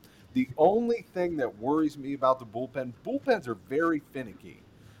bullpen. The only thing that worries me about the bullpens are very finicky.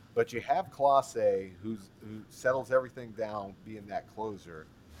 But you have Clase, who settles everything down, being that closer.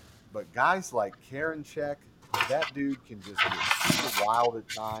 But guys like Karinchak, that dude can just get super wild at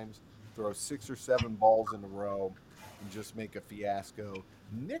times, throw 6 or 7 balls in a row, and just make a fiasco.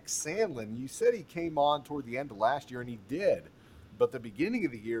 Nick Sandlin, you said he came on toward the end of last year, and he did. But the beginning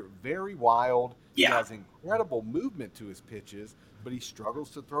of the year, very wild. Yeah. He has incredible movement to his pitches, but he struggles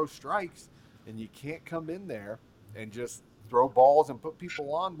to throw strikes. And you can't come in there and just throw balls and put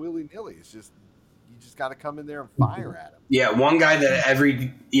people on willy-nilly. It's just, you just got to come in there and fire at him. Yeah, one guy that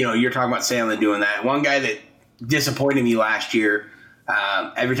you're talking about Sandlin doing that. One guy that disappointed me last year,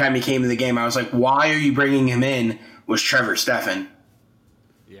 every time he came to the game, I was like, why are you bringing him in, was Trevor Stephan.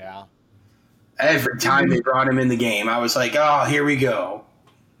 Yeah. Every time they brought him in the game, I was like, oh, here we go.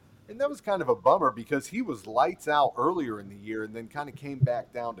 And that was kind of a bummer because he was lights out earlier in the year and then kind of came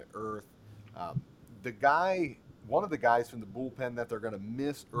back down to earth. One of the guys from the bullpen that they're going to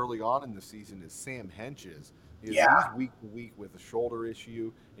miss early on in the season is Sam Henches. He's week to week with a shoulder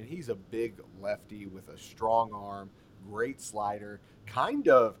issue, and he's a big lefty with a strong arm, great slider, kind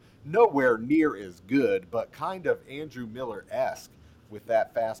of nowhere near as good, but kind of Andrew Miller-esque. with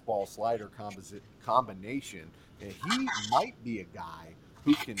that fastball slider combination. And he might be a guy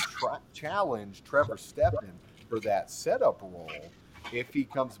who can challenge Trevor Stephan for that setup role if he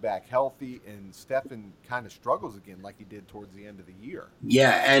comes back healthy and Stephan kind of struggles again like he did towards the end of the year.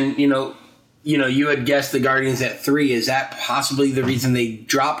 Yeah, and you had guessed the Guardians at 3. Is that possibly the reason they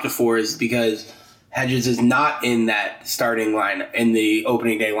dropped to 4? Is because Hedges is not in that starting line in the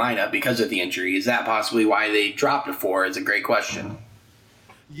opening day lineup because of the injury? Is that possibly why they dropped to 4? Is a great question.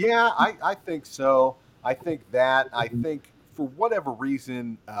 Yeah, I think so. I think for whatever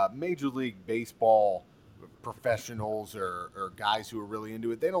reason, Major League Baseball professionals or guys who are really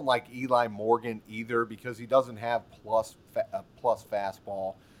into it, they don't like Eli Morgan either because he doesn't have plus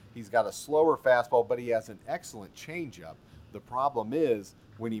fastball. He's got a slower fastball, but he has an excellent changeup. The problem is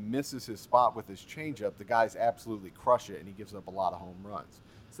when he misses his spot with his changeup, the guys absolutely crush it and he gives up a lot of home runs.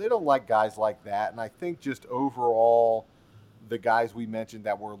 So they don't like guys like that. And I think just overall, the guys we mentioned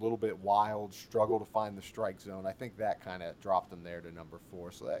that were a little bit wild, struggle to find the strike zone. I think that kind of dropped them there to number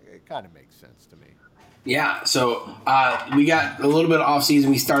 4. So it kind of makes sense to me. Yeah, so we got a little bit of offseason.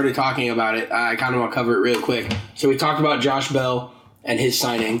 We started talking about it. I kind of want to cover it real quick. So we talked about Josh Bell and his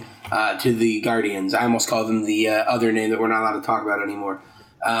signing to the Guardians. I almost called them the other name that we're not allowed to talk about anymore.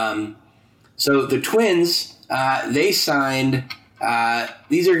 So the Twins, they signed...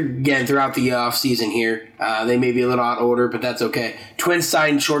 these are, again, throughout the offseason here. They may be a little out of order, but that's okay. Twins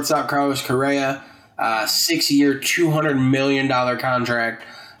signed shortstop Carlos Correa, 6-year, $200 million contract.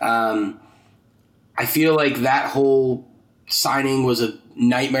 I feel like that whole signing was a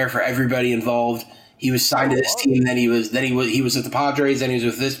nightmare for everybody involved. He was signed to this team, then he was with the Padres, then he was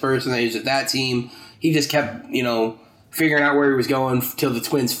with this person, then he was with that team. He just kept, figuring out where he was going till the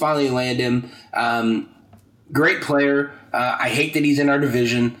Twins finally land him. Great player. I hate that he's in our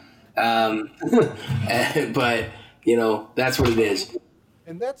division, but that's what it is.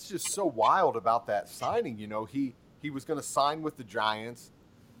 And that's just so wild about that signing. He was going to sign with the Giants,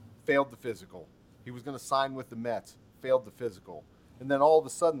 failed the physical. He was going to sign with the Mets, failed the physical. And then all of a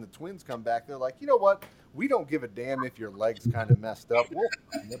sudden the Twins come back. They're like, you know what? We don't give a damn if your leg's kind of messed up. We'll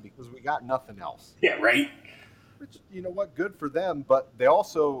because we got nothing else. Yeah, right. Which, you know what? Good for them. But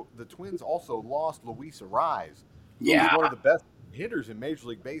the Twins also lost Luis Arraez. Yeah. He's one of the best hitters in Major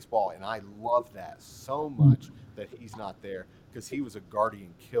League Baseball. And I love that so much that he's not there because he was a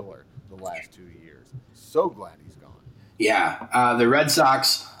Guardian killer the last 2 years. So glad he's gone. Yeah. The Red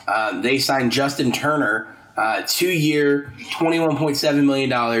Sox, they signed Justin Turner, 2-year, $21.7 million.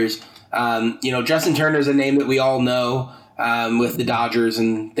 Justin Turner is a name that we all know with the Dodgers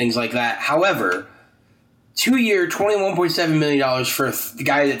and things like that. However, 2-year, $21.7 million for the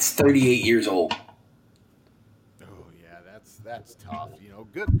guy that's 38 years old. Oh yeah, that's tough.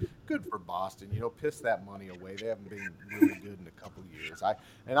 Good for Boston. Piss that money away. They haven't been really good in a couple years.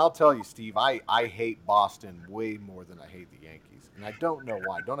 I'll tell you, Steve, I hate Boston way more than I hate the Yankees, and I don't know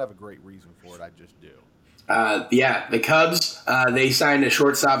why. I don't have a great reason for it. I just do. The Cubs, they signed a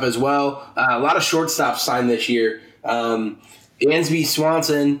shortstop as well. A lot of shortstops signed this year. Dansby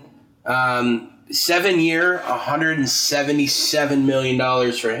Swanson, 7-year, $177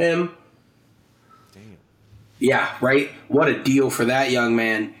 million for him. Damn. Yeah, right? What a deal for that young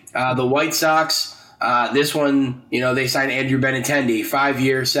man. The White Sox, this one, they signed Andrew Benintendi,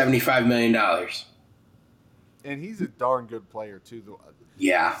 5-year, $75 million. And he's a darn good player, too.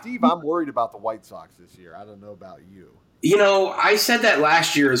 Yeah. Steve, I'm worried about the White Sox this year. I don't know about you. I said that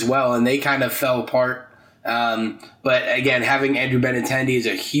last year as well, and they kind of fell apart. But, again, having Andrew Benintendi is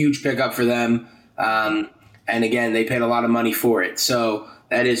a huge pickup for them. And, again, they paid a lot of money for it. So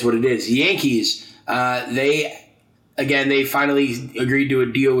that is what it is. The Yankees, they finally agreed to a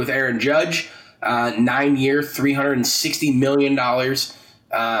deal with Aaron Judge, 9-year, $360 million,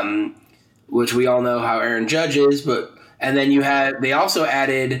 which we all know how Aaron Judge is. And then they also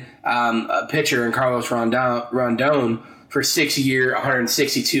added a pitcher in Carlos Rondon for 6-year,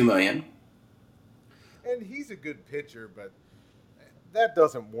 $162 million. And he's a good pitcher, but that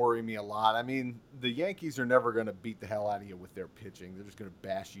doesn't worry me a lot. I mean, the Yankees are never going to beat the hell out of you with their pitching. They're just going to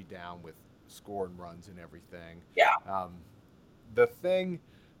bash you down with scoring runs and everything. Yeah. The thing,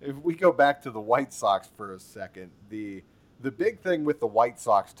 if we go back to the White Sox for a second, the big thing with the White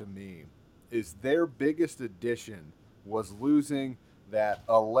Sox to me is their biggest addition was losing that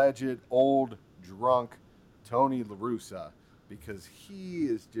alleged old drunk Tony La Russa, because he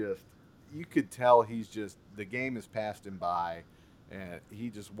is just, you could tell the game has passed him by and he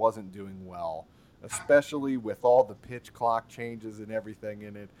just wasn't doing well, especially with all the pitch clock changes and everything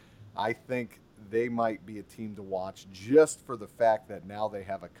in it. I think they might be a team to watch just for the fact that now they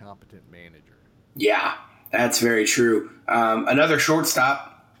have a competent manager. Yeah. That's very true. Another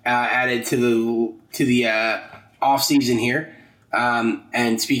shortstop added to the offseason here.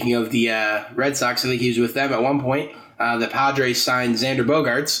 And speaking of the Red Sox, I think he was with them at one point. The Padres signed Xander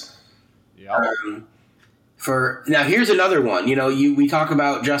Bogaerts. Yeah. Now here's another one. We talk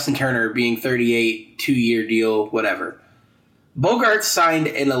about Justin Turner being 38, 2-year deal, whatever. Bogaerts signed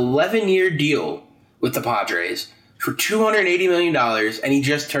an 11-year deal with the Padres for $280 million, and he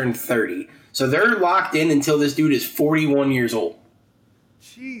just turned 30. So they're locked in until this dude is 41 years old.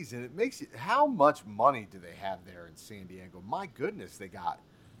 Jeez, and it makes you. How much money do they have there in San Diego? My goodness,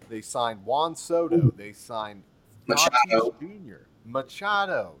 they signed Juan Soto, they signed Machado Jr.,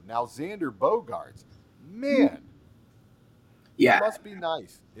 Machado, now Xander Bogaerts. Man, yeah, it must be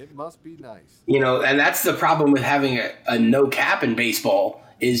nice. It must be nice. And that's the problem with having a no cap in baseball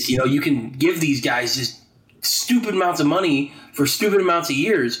is you can give these guys just stupid amounts of money for stupid amounts of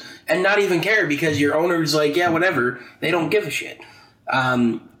years and not even care because your owner's like, yeah, whatever. They don't give a shit.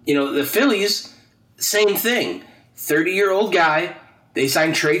 The Phillies, same thing. 30-year-old guy. They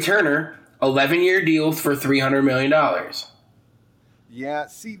signed Trey Turner, 11-year deal for $300 million. Yeah,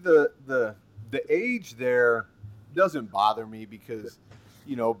 see, the age there doesn't bother me because,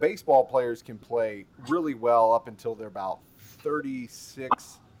 baseball players can play really well up until they're about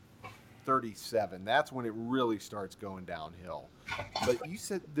 36, 37. That's when it really starts going downhill. But you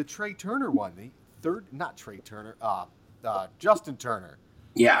said the Trey Turner one, Justin Turner.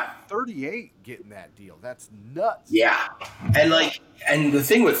 Yeah. 38 getting that deal. That's nuts. Yeah. And the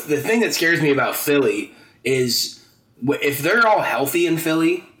thing that scares me about Philly is if they're all healthy in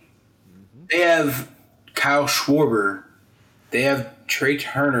Philly, they have Kyle Schwarber, they have Trey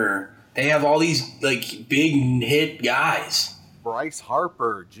Turner, they have all these big hit guys. Bryce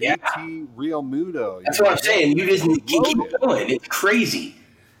Harper, JT Realmuto. That's what I'm saying. You just keep going. It's crazy.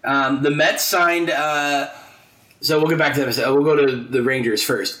 The Mets signed. So we'll get back to that. We'll go to the Rangers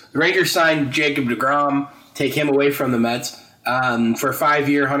first. The Rangers signed Jacob deGrom, take him away from the Mets for a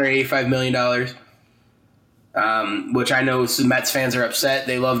 5-year, $185 million, which I know some Mets fans are upset.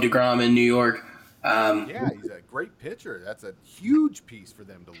 They love deGrom in New York. Yeah, he's a great pitcher. That's a huge piece for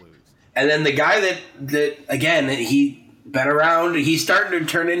them to lose. And then the guy that again, he been around, he's starting to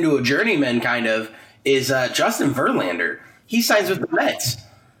turn into a journeyman kind of, is Justin Verlander. He signs with the Mets.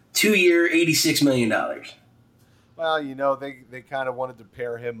 2-year, $86 million. Well, they kind of wanted to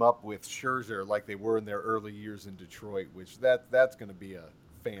pair him up with Scherzer like they were in their early years in Detroit, which that's going to be a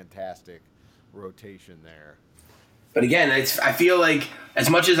fantastic rotation there. But again, I feel like as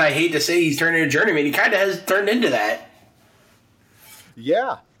much as I hate to say he's turning into a journeyman, he kind of has turned into that.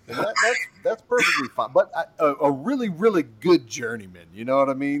 Yeah, and that's perfectly fine. But a really, really good journeyman, you know what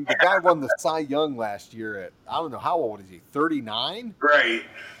I mean? The guy won the Cy Young last year at, I don't know, how old is he, 39? Right.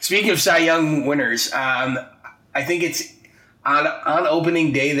 Speaking of Cy Young winners, I think it's on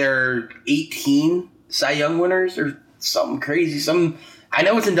opening day there are 18 Cy Young winners or something crazy. I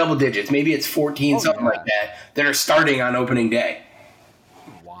know it's in double digits. Maybe it's 14, like that are starting on opening day.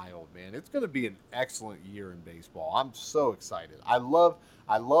 Wild, man. It's going to be an excellent year in baseball. I'm so excited. I love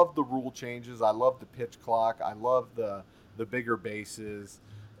the rule changes. I love the pitch clock. I love the bigger bases.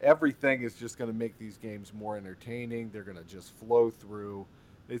 Everything is just going to make these games more entertaining. They're going to just flow through.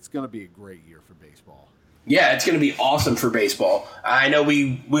 It's going to be a great year for baseball. Yeah, it's going to be awesome for baseball. I know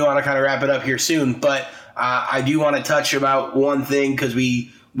we want to kind of wrap it up here soon, but I do want to touch about one thing because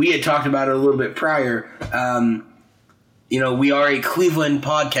we had talked about it a little bit prior. We are a Cleveland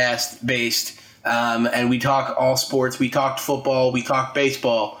podcast based, and we talk all sports. We talked football. We talked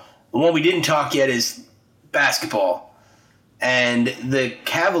baseball. The one we didn't talk yet is basketball. And the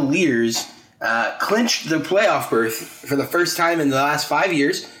Cavaliers clinched the playoff berth for the first time in the last 5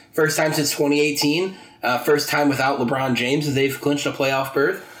 years. First time since 2018. First time without LeBron James that they've clinched a playoff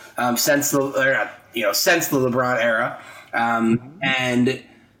berth since the LeBron era, and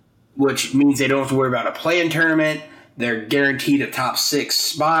which means they don't have to worry about a play-in tournament. They're guaranteed a top 6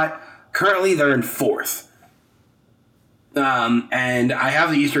 spot. Currently, they're in 4th. And I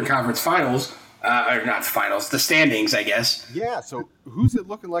have the Eastern Conference Finals, or not finals, the standings, I guess. Yeah. So who's it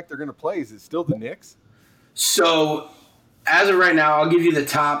looking like they're going to play? Is it still the Knicks? So, as of right now, I'll give you the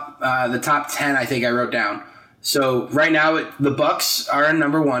top 10. I think I wrote down. So right now, the Bucks are in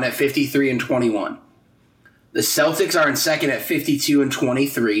number 1 at 53-21. The Celtics are in 2nd at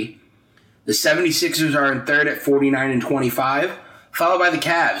 52-23. The 76ers are in 3rd at 49-25, followed by the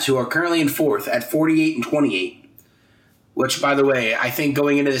Cavs, who are currently in 4th at 48-28. Which, by the way, I think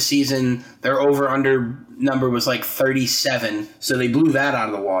going into the season, their over/under number was like 37, so they blew that out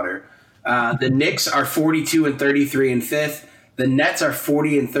of the water. The Knicks are 42-33 in 5th. The Nets are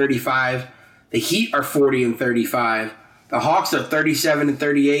 40-35. The Heat are 40-35. The Hawks are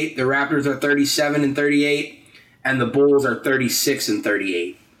 37-38. The Raptors are 37-38. And the Bulls are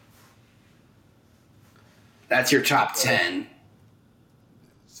 36-38. That's your top 10.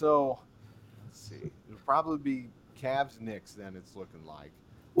 So, let's see. It'll probably be Cavs Knicks then, it's looking like.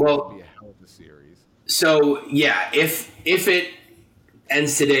 Well, it'll be a hell of a series. So, yeah, if it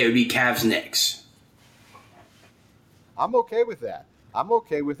ends today, it would be Cavs Knicks. I'm okay with that. I'm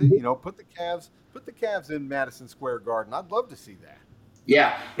okay with it. You know, put the Cavs in Madison Square Garden. I'd love to see that.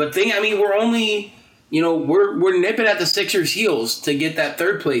 Yeah, but we're only, we're nipping at the Sixers' heels to get that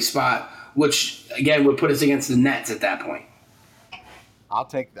third place spot, which again would put us against the Nets at that point.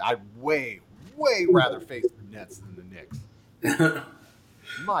 I'd way rather face the Nets than the Knicks.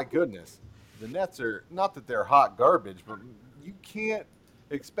 My goodness. The Nets are, not that they're hot garbage, but you can't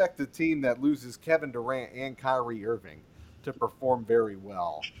expect a team that loses Kevin Durant and Kyrie Irving to perform very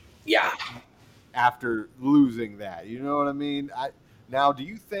well. Yeah. After losing that. You know what I mean? Now, do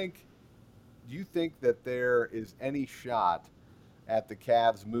you think that there is any shot at the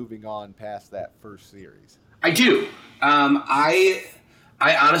Cavs moving on past that first series? I do. I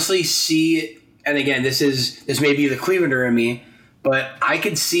honestly see, and again, this may be the Clevelander in me, but I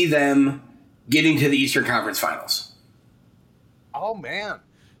could see them getting to the Eastern Conference Finals. Oh man!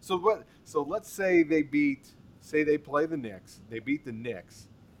 So let's say they play the Knicks. They beat the Knicks.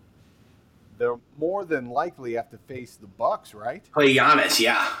 They're more than likely have to face the Bucks, right? Play Giannis,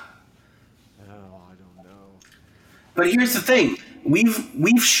 yeah. Oh, I don't know. But here's the thing: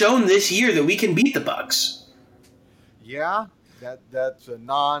 we've shown this year that we can beat the Bucks. Yeah, that's a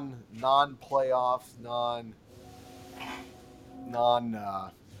non-playoffs,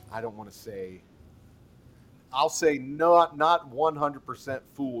 I don't want to say. I'll say not 100%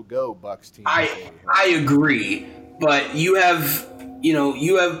 full go Bucks team. I agree, but you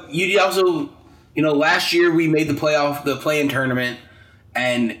also last year we made the play-in tournament,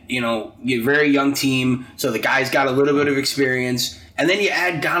 and you're a very young team, so the guys got a little bit of experience, and then you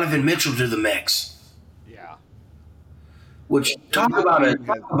add Donovan Mitchell to the mix. Yeah. Which talk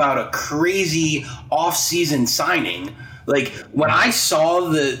about a crazy off-season signing. Like when I saw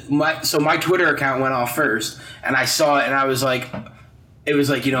my Twitter account went off first, and I saw it, and I was like, it was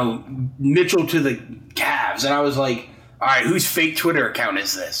like Mitchell to the Cavs, and I was like, all right, whose fake Twitter account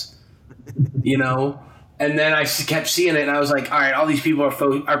is this? And then I kept seeing it, and I was like, all right, all these people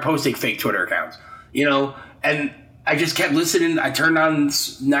are posting fake Twitter accounts, and I just kept listening. I turned on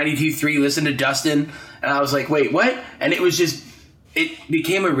 92.3, listened to Dustin, and I was like, wait, what? And it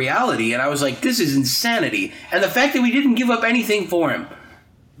became a reality, and I was like, this is insanity. And the fact that we didn't give up anything for him.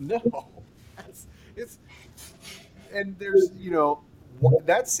 No. And there's,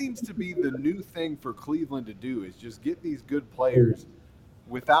 that seems to be the new thing for Cleveland to do, is just get these good players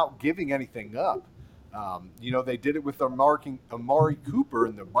without giving anything up. They did it with Amari Cooper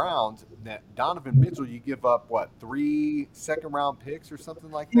and the Browns. Donovan Mitchell, you give up, 3 second-round picks or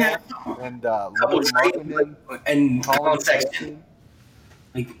something like that? Yeah. And Lauri Markkanen and Colin Sexton.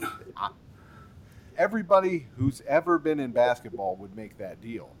 Everybody who's ever been in basketball would make that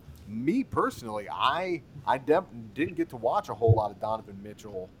deal. Me personally, I didn't get to watch a whole lot of Donovan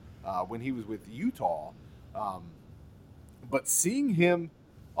Mitchell when he was with Utah, but seeing him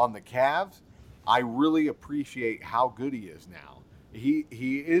on the Cavs, I really appreciate how good he is now. He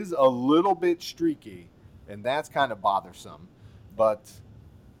is a little bit streaky, and that's kind of bothersome, but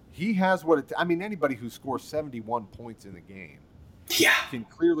he has anybody who scores 71 points in a game. Yeah. Can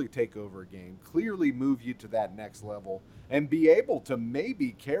clearly take over a game, clearly move you to that next level, and be able to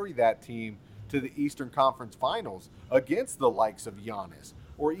maybe carry that team to the Eastern Conference Finals against the likes of Giannis,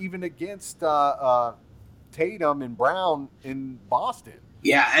 or even against Tatum and Brown in Boston.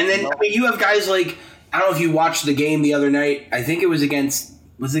 Yeah, and then you have guys like, I don't know if you watched the game the other night. I think it was against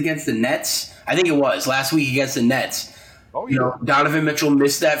the Nets? I think it was last week against the Nets. Oh yeah. Donovan Mitchell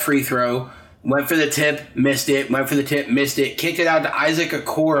missed that free throw. Went for the tip, missed it. Went for the tip, missed it. Kicked it out to Isaac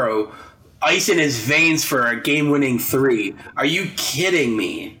Okoro, ice in his veins for a game-winning 3. Are you kidding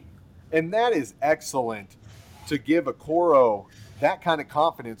me? And that is excellent to give Okoro that kind of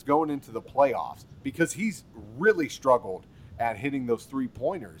confidence going into the playoffs, because he's really struggled at hitting those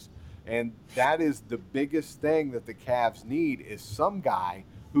 3-pointers. And that is the biggest thing that the Cavs need, is some guy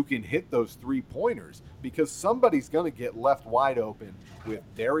who can hit those 3-pointers, because somebody's going to get left wide open with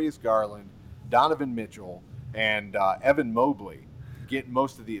Darius Garland, Donovan Mitchell, and Evan Mobley getting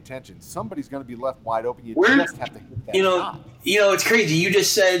most of the attention. Somebody's going to be left wide open. You just have to hit that shot. It's crazy. You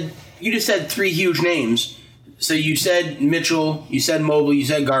just said 3 huge names. So you said Mitchell, you said Mobley, you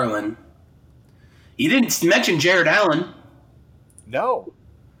said Garland. You didn't mention Jared Allen. No.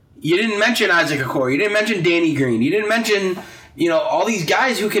 You didn't mention Isaac Okoro. You didn't mention Danny Green. You didn't mention, all these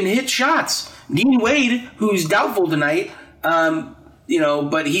guys who can hit shots. Dean Wade, who's doubtful tonight,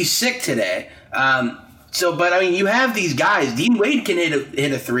 but he's sick today. You have these guys. Dean Wade can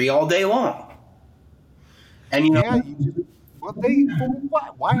hit a three all day long. And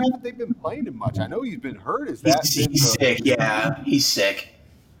why haven't they been playing him much? I know he's been hurt. He's sick? Yeah, he's sick.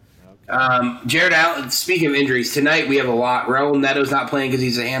 Jared Allen, speaking of injuries, tonight we have a lot. Raul Neto's not playing because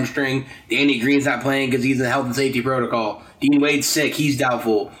he's a hamstring. Danny Green's not playing because he's in the health and safety protocol. Dean Wade's sick. He's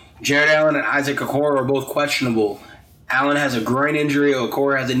doubtful. Jared Allen and Isaac Okoro are both questionable. Allen has a groin injury.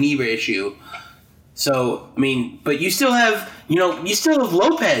 Okoro has a knee issue. So, but you still have,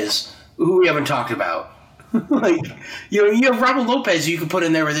 Lopez, who we haven't talked about. You have Robert Lopez you can put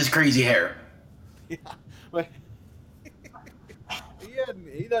in there with his crazy hair. Yeah, but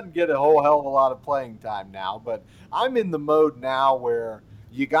he doesn't get a whole hell of a lot of playing time now, but I'm in the mode now where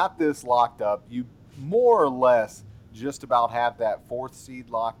you got this locked up. You more or less just about have that 4th seed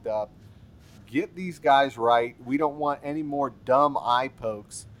locked up. Get these guys right. We don't want any more dumb eye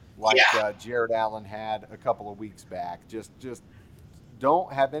pokes like Jared Allen had a couple of weeks back. Just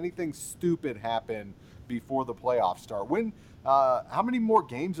don't have anything stupid happen before the playoffs start. How many more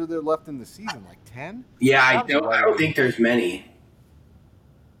games are there left in the season? Like 10? Yeah, I don't think there's many.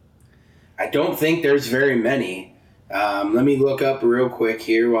 I don't think there's very many. Let me look up real quick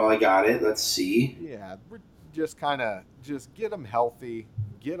here while I got it. Let's see. Yeah, we're just get them healthy,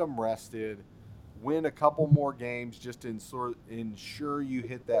 get them rested, win a couple more games just to ensure you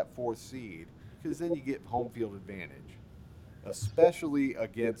hit that 4th seed, because then you get home field advantage, especially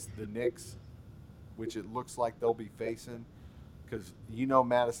against the Knicks, which it looks like they'll be facing, because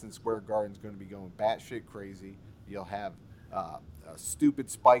Madison Square Garden's going to be going batshit crazy. You'll have a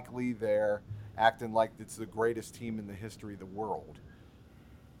stupid Spike Lee there acting like it's the greatest team in the history of the world.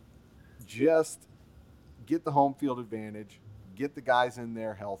 Just get the home field advantage, get the guys in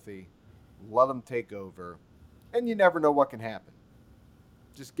there healthy, let them take over, and you never know what can happen.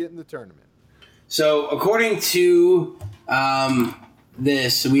 Just get in the tournament. So according to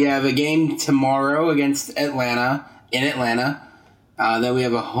this, we have a game tomorrow against Atlanta, in Atlanta. Then we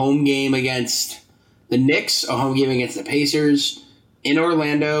have a home game against the Knicks, a home game against the Pacers, in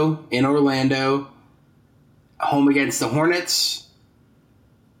Orlando, home against the Hornets,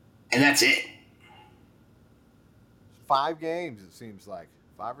 and that's it. 5 games, it seems like.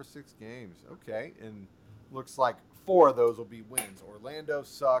 5 or 6 games. Okay, and looks like 4 of those will be wins. Orlando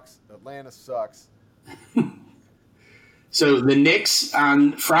sucks. Atlanta sucks. So the Knicks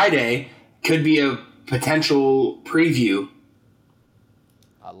on Friday could be a potential preview.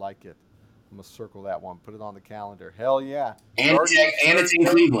 I like it. I'm going to circle that one. Put it on the calendar. Hell yeah. And it's in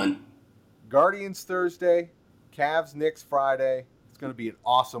Cleveland. Guardians Thursday. Cavs Knicks Friday. It's going to be an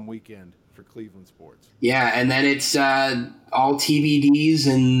awesome weekend for Cleveland sports. Yeah, and then it's all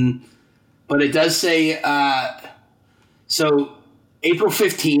TBDs, but it does say so April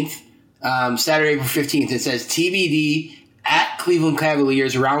 15th, Saturday, April 15th, it says TBD at Cleveland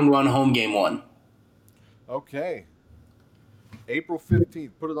Cavaliers round 1 home game 1. Okay. April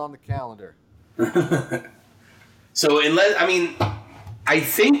 15th, put it on the calendar. So I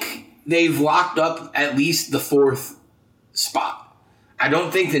think they've locked up at least the 4th spot. I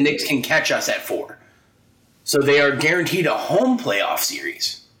don't think the Knicks can catch us at 4. So they are guaranteed a home playoff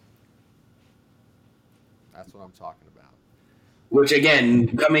series. That's what I'm talking about. Which,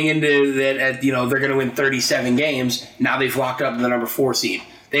 again, coming into that, they're going to win 37 games. Now they've locked up the number 4 seed.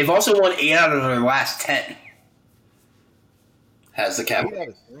 They've also won 8 out of their last 10. Has the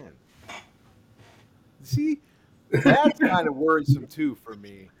Cavaliers. See, that's kind of worrisome, too, for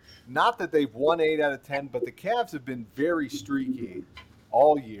me. Not that they've won 8 out of 10, but the Cavs have been very streaky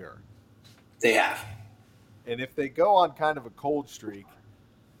all year. They have. And if they go on kind of a cold streak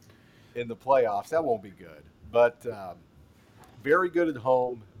in the playoffs, that won't be good. But very good at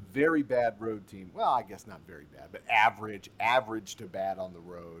home, very bad road team. Well, I guess not very bad, but average to bad on the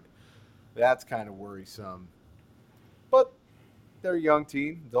road. That's kind of worrisome. But they're a young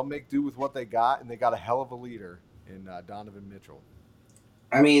team. They'll make do with what they got, and they got a hell of a leader in Donovan Mitchell.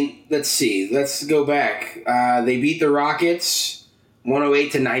 Let's see. Let's go back. They beat the Rockets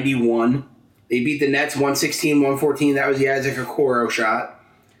 108-91. They beat the Nets 116-114. That was the Isaac Okoro shot.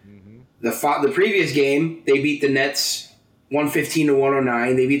 Mm-hmm. The previous game, they beat the Nets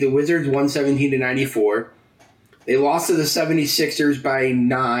 115-109. They beat the Wizards 117-94. They lost to the 76ers by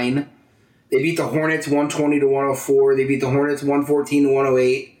 9. They beat the Hornets 120-104. They beat the Hornets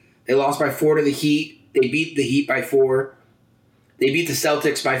 114-108. They lost by 4 to the Heat. They beat the Heat by 4. They beat the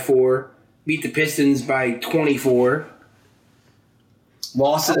Celtics by 4. Beat the Pistons by 24.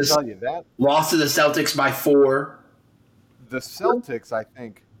 Lost to I'll tell you that. Lost to the Celtics by 4. The Celtics, I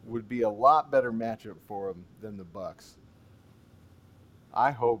think, would be a lot better matchup for them than the Bucks.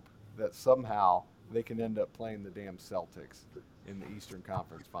 I hope that somehow they can end up playing the damn Celtics in the Eastern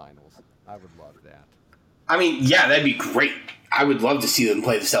Conference Finals. I would love that. I mean, yeah, that'd be great. I would love to see them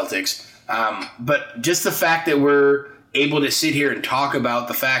play the Celtics. But just the fact that we're able to sit here and talk about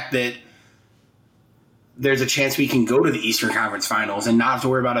the fact that there's a chance we can go to the Eastern Conference Finals and not have to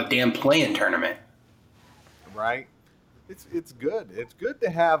worry about a damn play-in tournament. Right? It's good. It's good to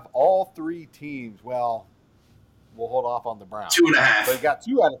have all 3 teams. Well, we'll hold off on the Browns. 2.5. But you got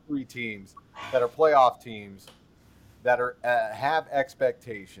 2 out of 3 teams that are playoff teams that are have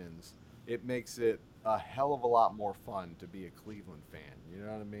expectations. It makes it a hell of a lot more fun to be a Cleveland fan. You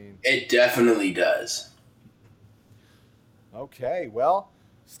know what I mean? It definitely does. Okay, well,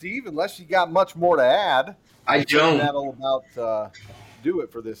 Steve, unless you got much more to add, I don't. That'll about do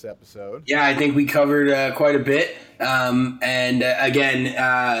it for this episode. Yeah, I think we covered quite a bit. Again,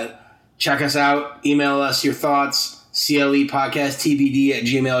 check us out. Email us your thoughts.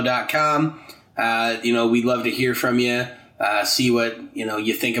 clepodcasttbd@gmail.com. We'd love to hear from you. See what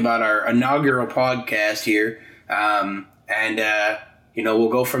you think about our inaugural podcast here. We'll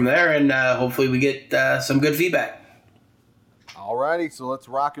go from there, and hopefully we get some good feedback. Alrighty, so let's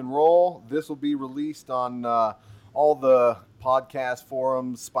rock and roll. This will be released on all the podcast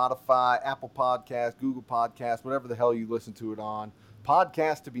forums, Spotify, Apple Podcasts, Google Podcasts, whatever the hell you listen to it on.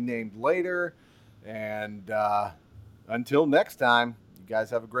 Podcast to be named later. And until next time, you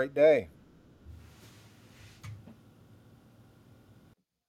guys have a great day.